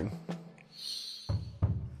your turn.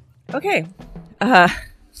 Okay. I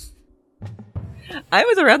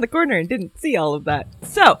was around the corner and didn't see all of that.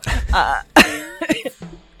 So, I'm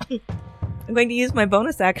going to use my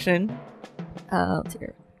bonus action. Let's see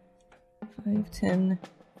here. 5, 10,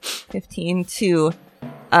 15 to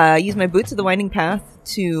use my Boots of the Winding Path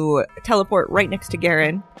to teleport right next to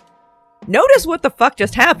Garen. Notice what the fuck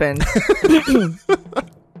just happened.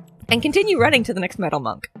 And continue running to the next Metal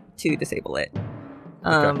Monk to disable it.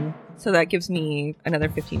 Okay. So that gives me another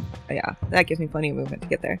 15. Yeah, that gives me plenty of movement to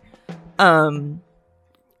get there. And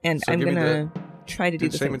So I'm give me gonna try to do Do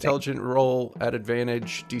the the same same intelligent roll at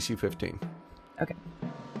advantage, DC 15. thing. Click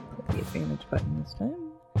the advantage button this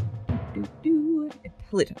time.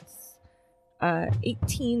 Intelligence.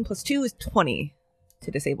 18 plus 2 is 20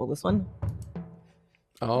 to disable this one.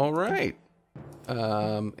 All right.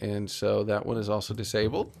 And so that one is also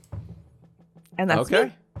disabled. And that's Okay.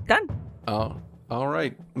 me. Done. Oh, all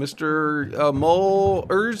right, Mr. Mole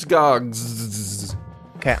Erzgogs.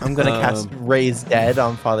 Okay, I'm gonna cast Raise Dead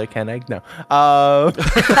on Father Kennig. No.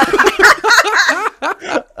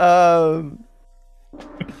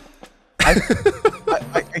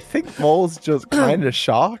 I think Mole's just kind of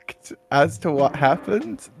shocked as to what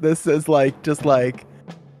happened. This is just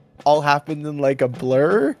all happened in like a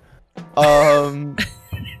blur.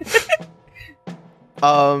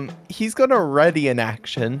 He's gonna ready an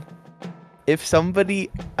action. If somebody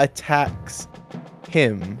attacks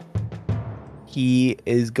him, he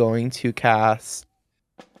is going to cast.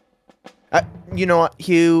 You know what?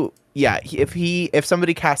 If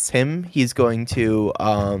somebody casts him, he's going to.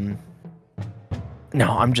 No,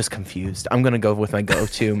 I'm just confused. I'm gonna go with my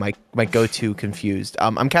go-to. my go-to confused.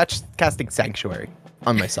 I'm casting Sanctuary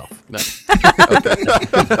on myself.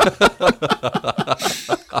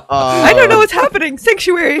 I don't know what's happening.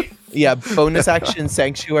 Sanctuary. Yeah, bonus action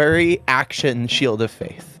Sanctuary, action Shield of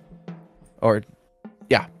Faith. Or,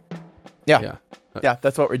 yeah,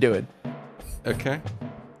 that's what we're doing. Okay.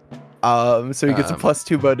 So he gets a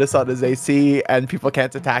 +2 bonus on his AC, and people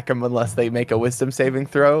can't attack him unless they make a Wisdom saving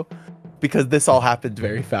throw, because this all happened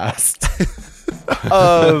very fast.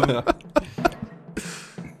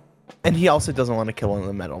 And he also doesn't want to kill one of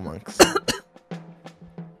the metal monks.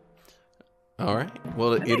 All right.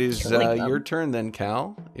 Well, it is your turn then,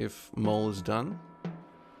 Cal, if Mole is done. Do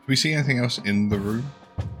we see anything else in the room?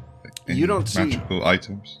 Like You don't see- magical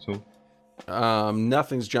items at all?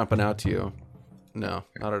 Nothing's jumping out to you. No,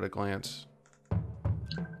 not at a glance.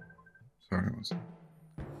 Sorry, one second.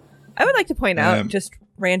 I would like to point out, Um, just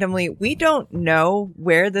randomly, we don't know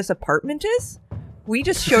where this apartment is. We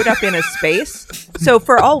just showed up in a space. So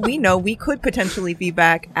for all we know, we could potentially be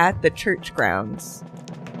back at the church grounds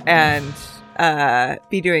and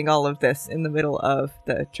be doing all of this in the middle of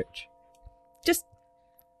the church. Just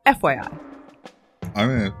FYI. I'm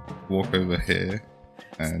gonna walk over here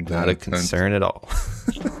and Not a turn concern at all.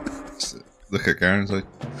 to look at Garen and say,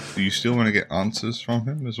 do you still want to get answers from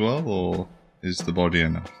him as well, or is the body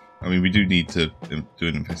enough? I mean, we do need to do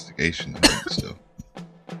an investigation, I think, still.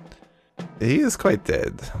 He is quite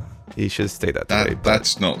dead. He should stay that way.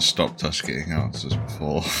 That's not stopped us getting answers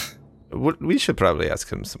before. We should probably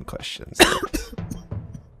ask him some questions.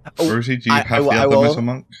 Rosie, do you have the I other will- metal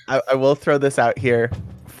monk? I will throw this out here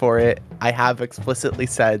for it. I have explicitly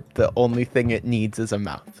said the only thing it needs is a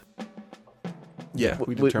mouth. Yeah,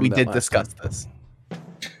 we We determined that did last discuss time. this. I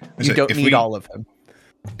You say, don't if need we- all of him.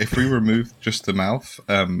 If we remove just the mouth,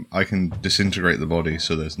 I can disintegrate the body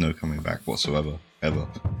so there's no coming back whatsoever, ever,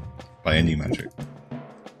 by any magic.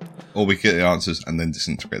 Or we get the answers and then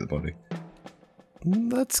disintegrate the body.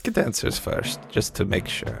 Let's get the answers first, just to make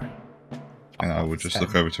sure. And I would just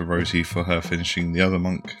look over to Rosie for her finishing the other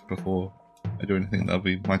monk before I do anything. That'll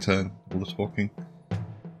be my turn, all the talking.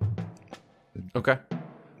 Okay.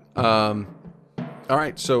 All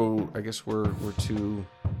right. So I guess we're to.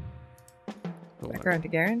 Back around to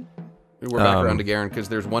Garen. We're back around to Garen because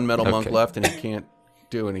there's one metal monk okay. left and he can't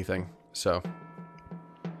do anything. So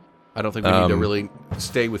I don't think we need to really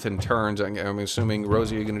stay within turns. I'm assuming,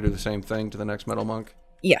 Rosie, you're going to do the same thing to the next metal monk?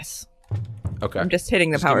 Yes. Okay. I'm just hitting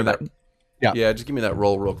the Just give power me that- button. Yeah. Just give me that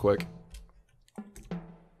roll real quick.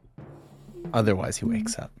 Otherwise, he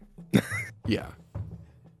wakes up. Yeah.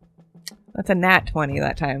 That's a nat 20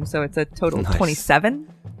 that time, so it's a total of Nice.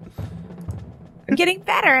 27. I'm getting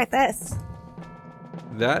better at this.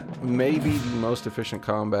 That may be the most efficient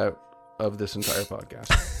combat of this entire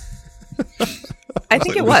podcast. I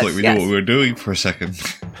think it Like was. we Yes. knew what we were doing for a second.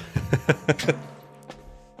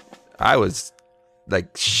 I was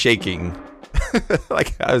like shaking.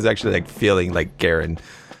 Like I was actually like feeling like Garen.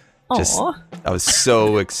 Just Aw. I was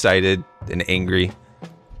so excited and angry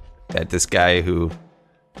at this guy who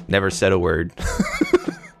never said a word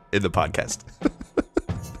in the podcast.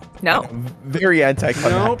 No. Very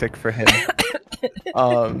anticlimactic for him.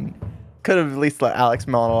 Could have at least let Alex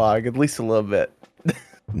monologue at least a little bit.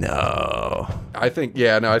 No. I think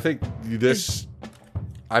this.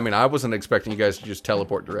 I mean, I wasn't expecting you guys to just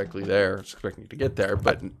teleport directly there. I was expecting you to get there,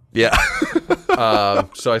 but Yeah.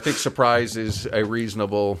 so I think surprise is a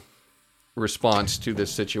reasonable response to this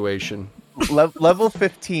situation. Level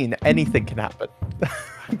 15, anything can happen.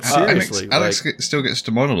 Seriously, Alex still gets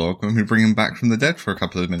to monologue when we bring him back from the dead for a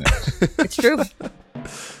couple of minutes. It's true.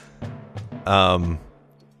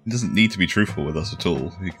 He doesn't need to be truthful with us at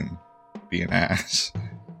all. He can be an ass.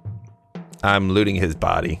 I'm looting his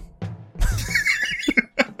body.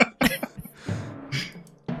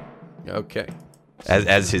 Okay.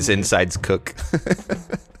 As his insides cook.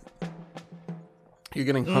 You're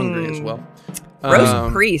getting hungry as well.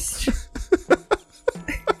 Roast priest.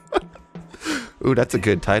 Ooh, that's a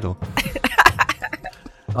good title.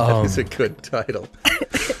 That is a good title.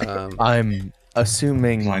 I'm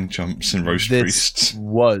assuming Line jumps and roast this priests.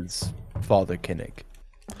 was Father Kinnick.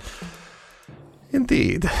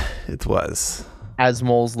 Indeed, it was. As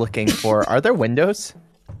Mole's looking for, are there windows?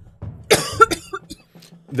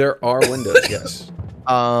 There are windows, yes.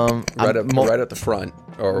 Right Right at the front.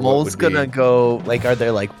 Or what Mole's would be- gonna go. Like, are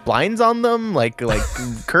there like blinds on them, like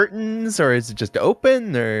curtains, or is it just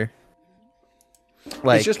open, or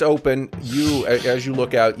like? It's just open. As you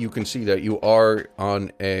look out, you can see that you are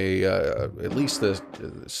on a at least the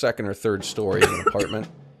second or third story of an apartment.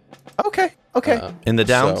 Okay. In the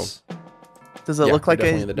downs? Does it yeah, look like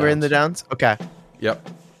definitely in the we're in the downs? Okay. Yep.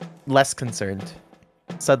 Less concerned.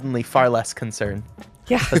 Suddenly, far less concerned.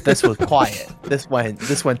 Yeah. But this was quiet. This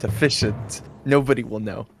went efficient. Nobody will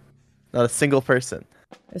know. Not a single person.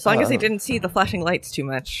 As long as they didn't see the flashing lights too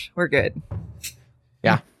much, we're good.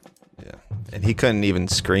 Yeah. Yeah. And he couldn't even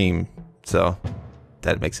scream, so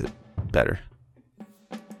that makes it better.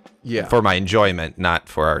 Yeah. For my enjoyment, not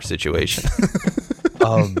for our situation.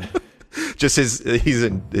 Just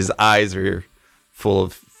his eyes are full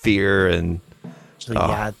of fear and So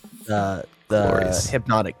yeah, the glorious.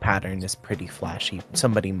 hypnotic pattern is pretty flashy.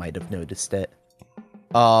 Somebody might have noticed it.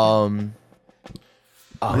 Real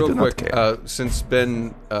do not quick, care. since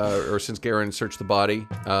Garen searched the body,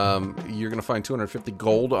 you're going to find 250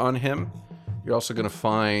 gold on him. You're also going to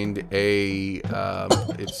find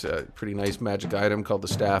it's a pretty nice magic item called the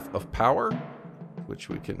Staff of Power, which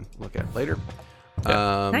we can look at later.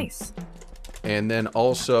 Nice. And then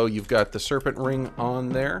also you've got the Serpent Ring on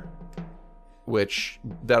there, which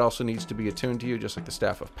that also needs to be attuned to you, just like the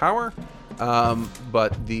Staff of Power.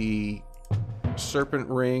 But the Serpent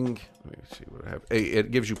Ring, let me see what I have.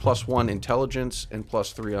 It gives you +1 intelligence and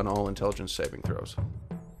 +3 on all intelligence saving throws.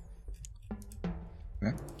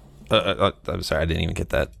 I'm sorry, I didn't even get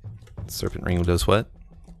that. Serpent ring does what?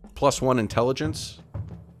 +1 intelligence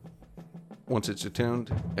once it's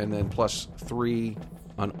attuned, and then +3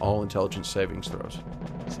 on all intelligence saving throws.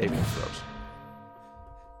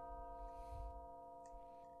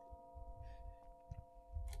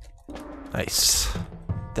 Nice.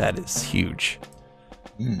 That is huge.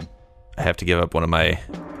 I have to give up one of my.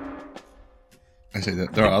 I say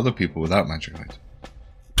that there are other people without magic items.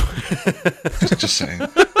 just saying.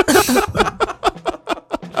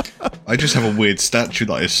 I just have a weird statue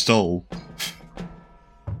that I stole.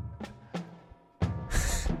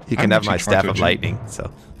 You can I'm have my actually trying staff to of achieve- lightning.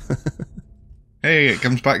 So Hey, it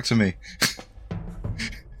comes back to me.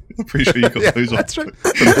 I'm pretty sure you got those that's off. right.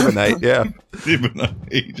 From the night, yeah. Even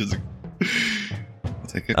ages ago. I'll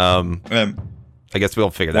take it. I guess we'll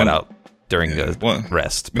figure that One- out during yeah, the one-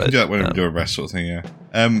 rest. We But can do that when we do a rest sort of thing, yeah.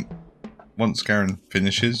 Once Garen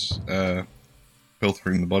finishes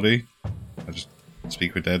filtering the body, I just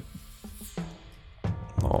speak with Dead.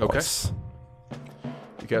 Okay.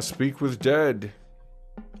 You guys speak with Dead,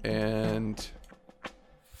 and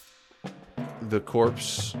the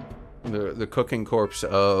corpse, the cooking corpse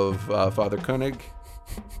of Father Koenig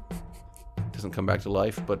doesn't come back to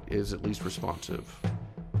life, but is at least responsive.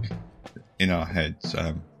 In our heads,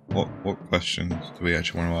 what questions do we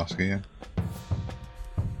actually want to ask again?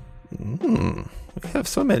 We have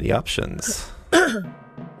so many options.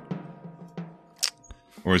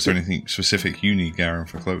 Or is there anything specific you need, Garen,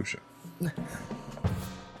 for closure?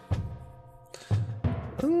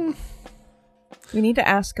 We need to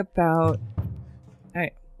ask about.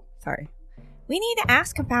 Alright, sorry. We need to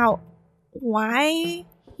ask about why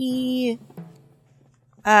he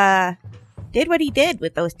did what he did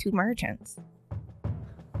with those two merchants.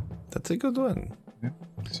 That's a good one.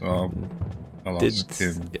 So I'll Did ask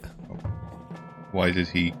him, yeah. why did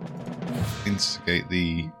he instigate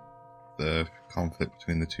the conflict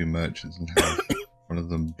between the two merchants and have one of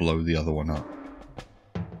them blow the other one up?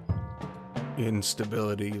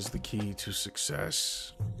 Instability is the key to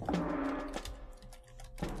success.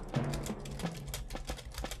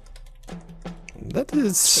 That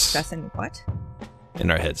is Success in what? in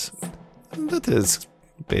our heads. That is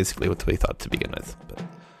basically what we thought to begin with. But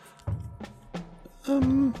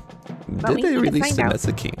But we did they need to release find the out.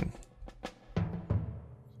 Mezzakeen?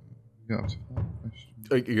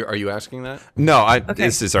 Yeah, Are you asking that? No, Okay.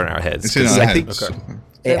 this is in our heads. it's in 'cause our I heads. think, sort of thing.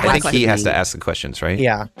 It I think has he has be- to ask the questions, right?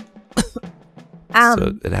 Yeah.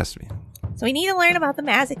 So it has to be. So we need to learn about the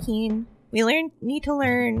Mazikeen. We need to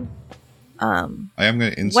learn I am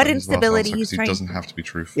going to insult What his last instability answer 'cause he's he trying- doesn't have to be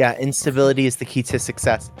truthful. Yeah, instability is the key to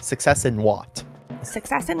success. Success in what?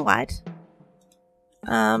 success in what.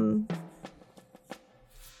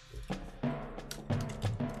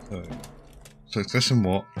 So success in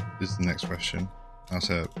what is the next question. I'll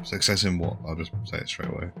say success in what? I'll just say it straight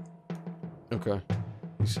away. Okay.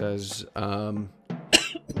 He says,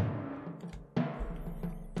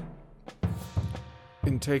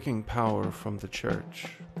 in taking power from the church.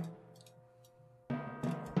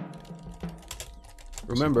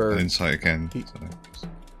 Remember, Insight again. he- so just-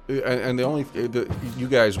 and you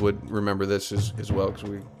guys would remember this as well because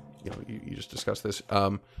you just discussed this.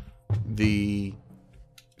 The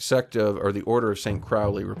sect of, or the Order of St.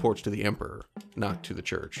 Crowley reports to the Emperor, not to the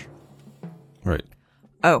church. Right.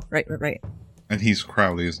 Oh, right. and he's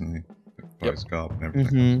Crowley, isn't he? By Yep. his garb and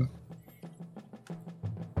everything.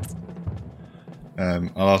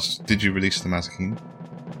 I'll ask, did you release the Mazikeen?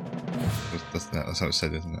 That's how it's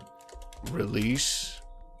said, isn't it? Release?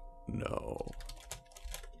 No.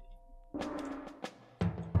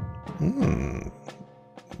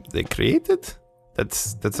 They created?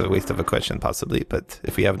 That's a waste of a question, possibly. But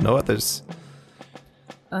if we have no others,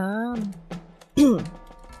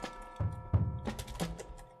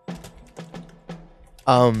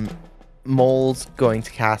 Mole's going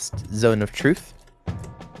to cast Zone of Truth.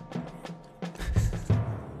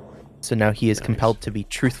 So now he is compelled to be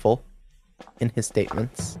truthful in his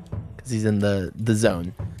statements because he's in the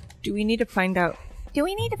zone. Do we need to find out? Do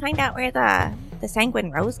we need to find out where the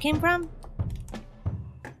sanguine rose came from?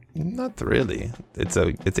 not really. It's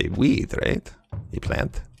a weed, right? A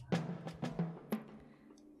plant.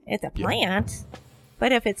 It's a plant.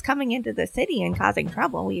 But if it's coming into the city and causing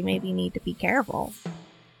trouble, we maybe need to be careful.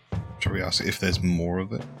 Shall we ask if there's more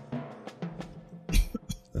of it?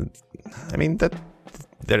 I mean, that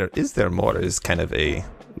there more is kind of a.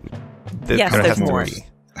 Yes, kind of there's has to more. be.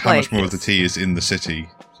 How much Like, more of the tea is in the city,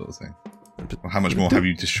 sort of thing? Or how much more have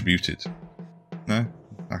you distributed? No?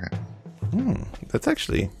 Okay. That's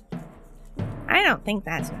actually. I don't think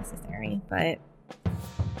that's necessary, but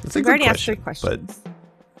That's a we've good already asked question. 3 questions.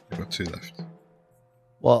 We've got 2 left.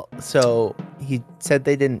 Well, so he said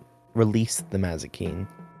they didn't release the Mazikeen.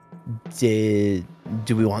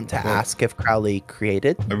 Do we want to Well- ask if Crowley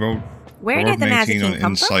created? I rolled, where I did rolled the an 18 on Mazikeen come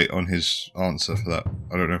from? insight on his answer for that.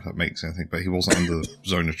 I don't know if that makes anything, but he wasn't under the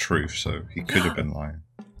zone of truth, so he could have been lying.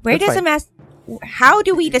 Where That's does the How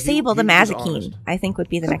do we disable the he was Mazikeen? honest. I think would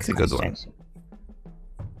be the That's next a good question. one.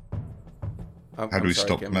 How do we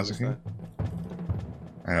stop the Mazikeen?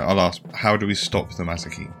 I'll ask, how do we stop the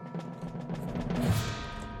Mazikeen?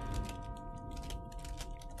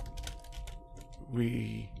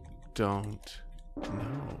 We don't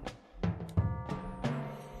know.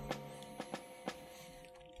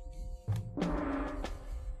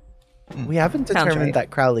 We haven't Sounds determined right.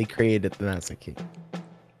 that Crowley created the Mazikeen.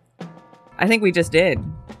 I think we just did.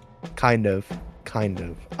 Kind of.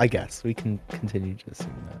 I guess we can continue to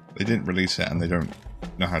assume that. They didn't release it and they don't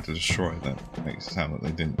know how to destroy it. That makes it sound like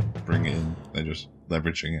they didn't bring it in. They're just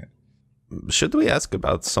leveraging it. Should we ask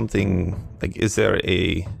about something like? Is there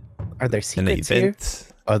Are there an secrets here?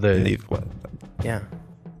 event? Are there? What? Yeah.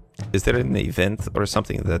 Is there an event or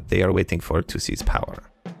something that they are waiting for to seize power?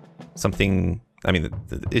 Something. I mean,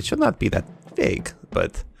 it should not be that vague,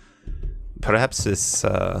 but perhaps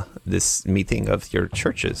this meeting of your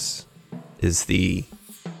churches is the.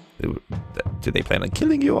 Do they plan on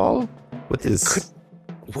killing you all? What is?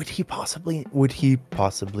 Would he possibly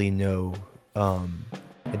know?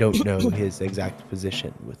 I don't know his exact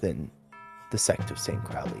position within the sect of Saint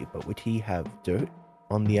Crowley, but would he have dirt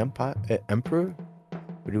on the emperor?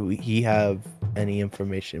 Would he have any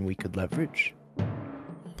information we could leverage?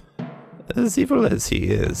 As evil as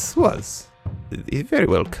he was, he very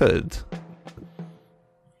well could.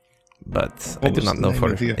 But I What do was not the know name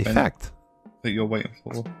for of the a event? fact. That you're waiting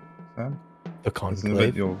for, Sam? The Isn't it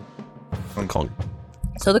conclave. your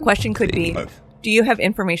So the question could be, Oh. do you have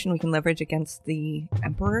information we can leverage against the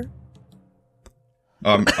Emperor?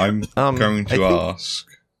 I'm going to I ask.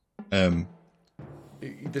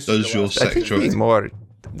 This Does is the your last- I think Sexual- it's more.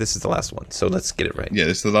 This is the last one, so let's get it right. Yeah,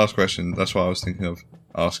 it's the last question. That's what I was thinking of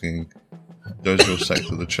asking. Does your sect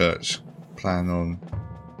of the church plan on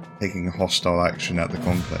taking hostile action at the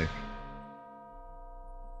conclave?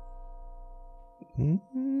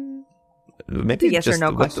 Maybe It's a yes or just no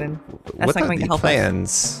what- question. That's What not are going to the help us.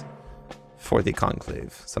 plans for the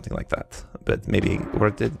conclave? Something like that. But maybe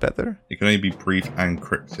worded better. It can only be brief and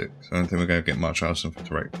cryptic, so I don't think we're going to get much else for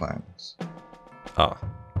direct plans. Ah.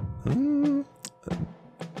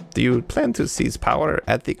 Do you plan to seize power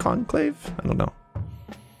at the conclave? I don't know.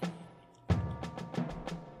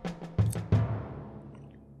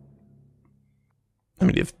 I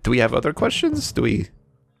mean, do we have other questions? Do we?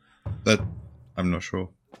 That I'm not sure.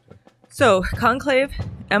 So, Conclave,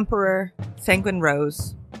 Emperor, Sanguine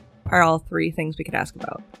Rose are all 3 things we could ask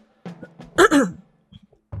about.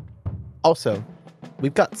 Also,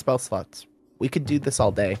 We've got spell slots. We could do this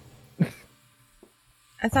all day.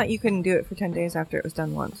 I thought you couldn't do it for 10 days after it was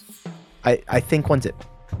done once. I think once it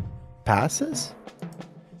passes?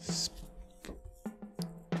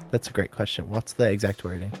 That's a great question. What's the exact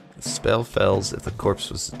wording? The spell fails if the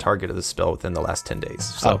corpse was the target of the spell within the last 10 days.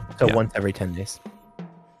 So yeah. Once every 10 days.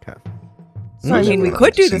 Okay. So, I mean, we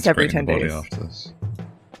could do this every 10 Disintegrating the days. body after this.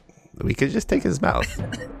 We could just take his mouth.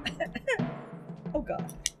 Oh,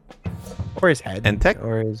 God. Or his head. And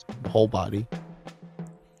or his whole body.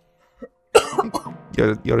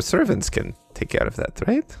 Your servants can take care of that,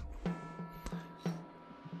 right?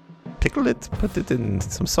 Pickle it, put it in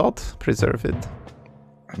some salt, preserve it.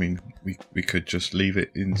 I mean, we could just leave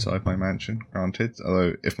it inside my mansion, granted.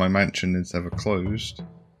 Although, if my mansion is ever closed,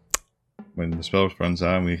 when the spell runs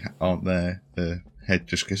out and we aren't there, the head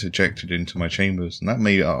just gets ejected into my chambers. And that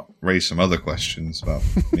may raise some other questions about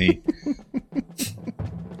me.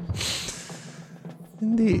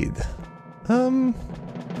 Indeed.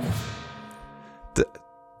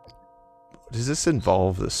 Does this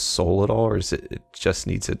involve the soul at all, or is it just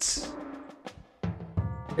needs its...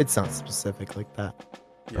 It's not specific like that.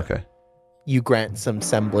 Yeah. Okay. You grant some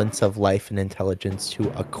semblance of life and intelligence to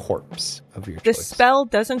a corpse of your The choice. spell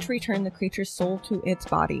doesn't return the creature's soul to its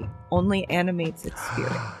body, only animates its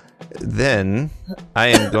spirit. Then I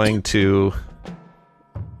am going to...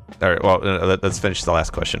 All right, well, let's finish the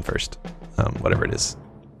last question first. Whatever it is.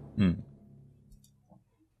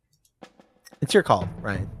 It's your call,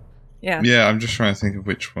 Ryan. Yeah. Yeah, I'm just trying to think of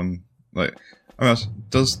which one. Like, I mean,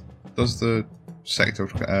 does the sect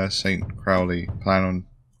of Saint Crowley plan on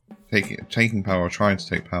taking power, or trying to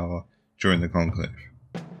take power during the conclave?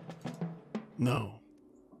 No.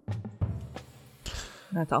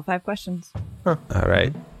 That's all 5 questions. All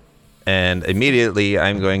right. And immediately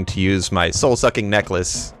I'm going to use my soul-sucking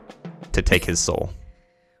necklace to take his soul.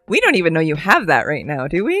 We don't even know you have that right now,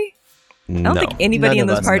 do we? I don't No. think anybody None in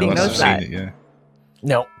of this us party know. Unless knows I've that. seen it, yeah.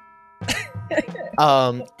 No.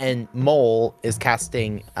 And Mole is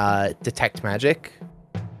casting detect magic.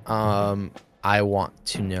 I want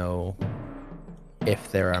to know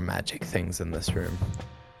if there are magic things in this room.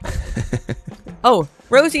 Oh,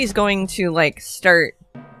 Rosie's going to start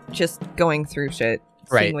just going through shit.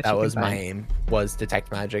 Right, seeing what that she was can my find. aim, was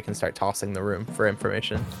detect magic and start tossing the room for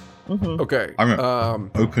information. Mhm. Okay.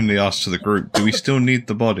 I'm openly asked to the group, do we still need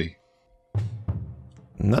the body?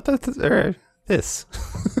 Not that this.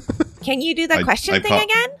 Can you do the I- question I thing pop-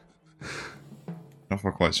 again? Not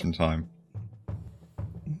for quite some time.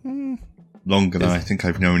 Longer than I think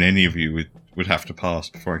I've known any of you would have to pass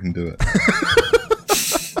before I can do it.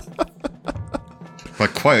 By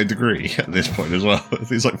quite a degree at this point as well.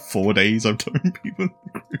 It's like 4 days I've known people in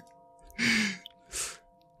the group.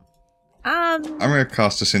 I'm going to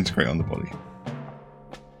cast Disintegrate on the body.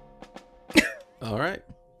 All right.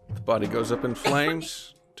 The body goes up in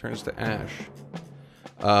flames, turns to ash.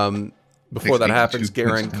 Before that Takes happens, 2 points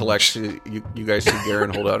Garen damage. collects. You guys see Garen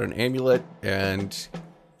hold out an amulet, and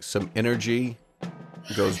some energy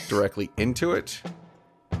goes directly into it.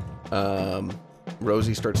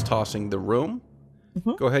 Rosie starts tossing the room.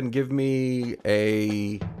 Mhm. Go ahead and give me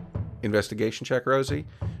a investigation check, Rosie.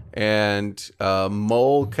 And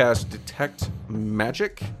Mole casts Detect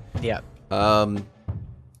Magic. Yeah.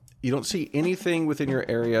 You don't see anything within your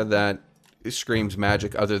area that screams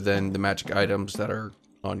magic other than the magic items that are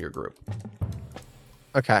on your group.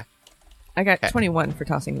 Okay. I got Okay. 21 for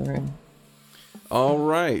tossing the room. All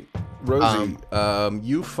right, Rosie,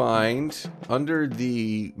 you find under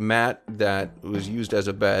the mat that was used as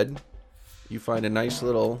a bed, you find a nice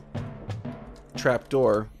little trap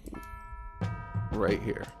door right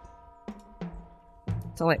here.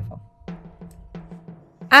 Delightful.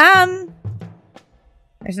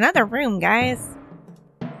 There's another room, guys.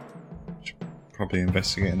 Probably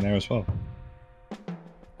investigate in there as well.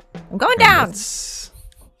 I'm going down. Let's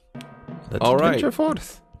All right. venture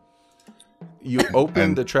forth. You open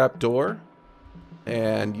And- the trap door,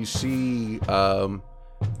 and you see a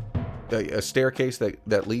staircase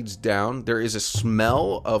that leads down. There is a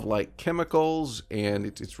smell of chemicals, and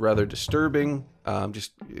it's rather disturbing.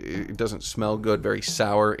 It doesn't smell good, very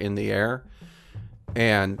sour in the air.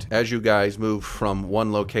 And as you guys move from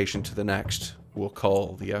one location to the next, we'll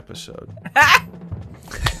call the episode.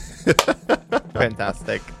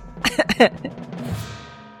 Fantastic.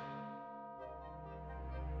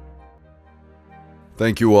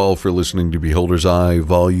 Thank you all for listening to Beholder's Eye,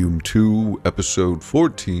 Volume 2, Episode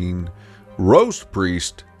 14, Roast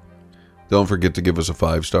Priest. Don't forget to give us a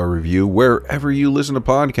 5-star review wherever you listen to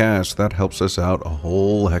podcasts. That helps us out a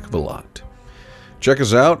whole heck of a lot. Check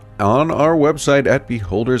us out on our website at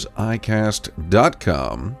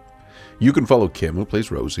beholderseyecast.com. You can follow Kim, who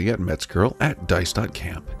plays Rosie, at Metzgirl, at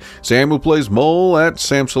Dice.camp. Sam, who plays Mole, at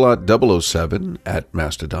Samsalot007, at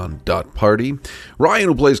Mastodon.party. Ryan,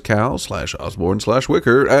 who plays Cal,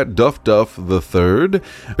 /Osborne/Wicker, at DuffDuff3rd.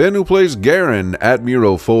 Ben, who plays Garen, at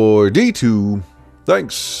Miro4D2.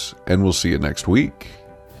 Thanks, and we'll see you next week.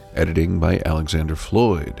 Editing by Alexander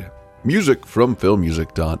Floyd. Music from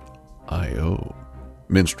filmmusic.io.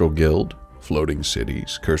 Minstrel Guild, Floating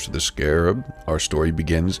Cities, Curse of the Scarab, Our Story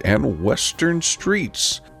Begins, and Western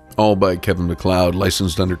Streets. All by Kevin MacLeod,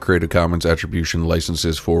 licensed under Creative Commons Attribution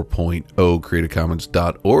Licenses 4.0,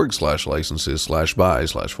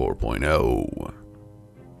 creativecommons.org/licenses/by/4.0.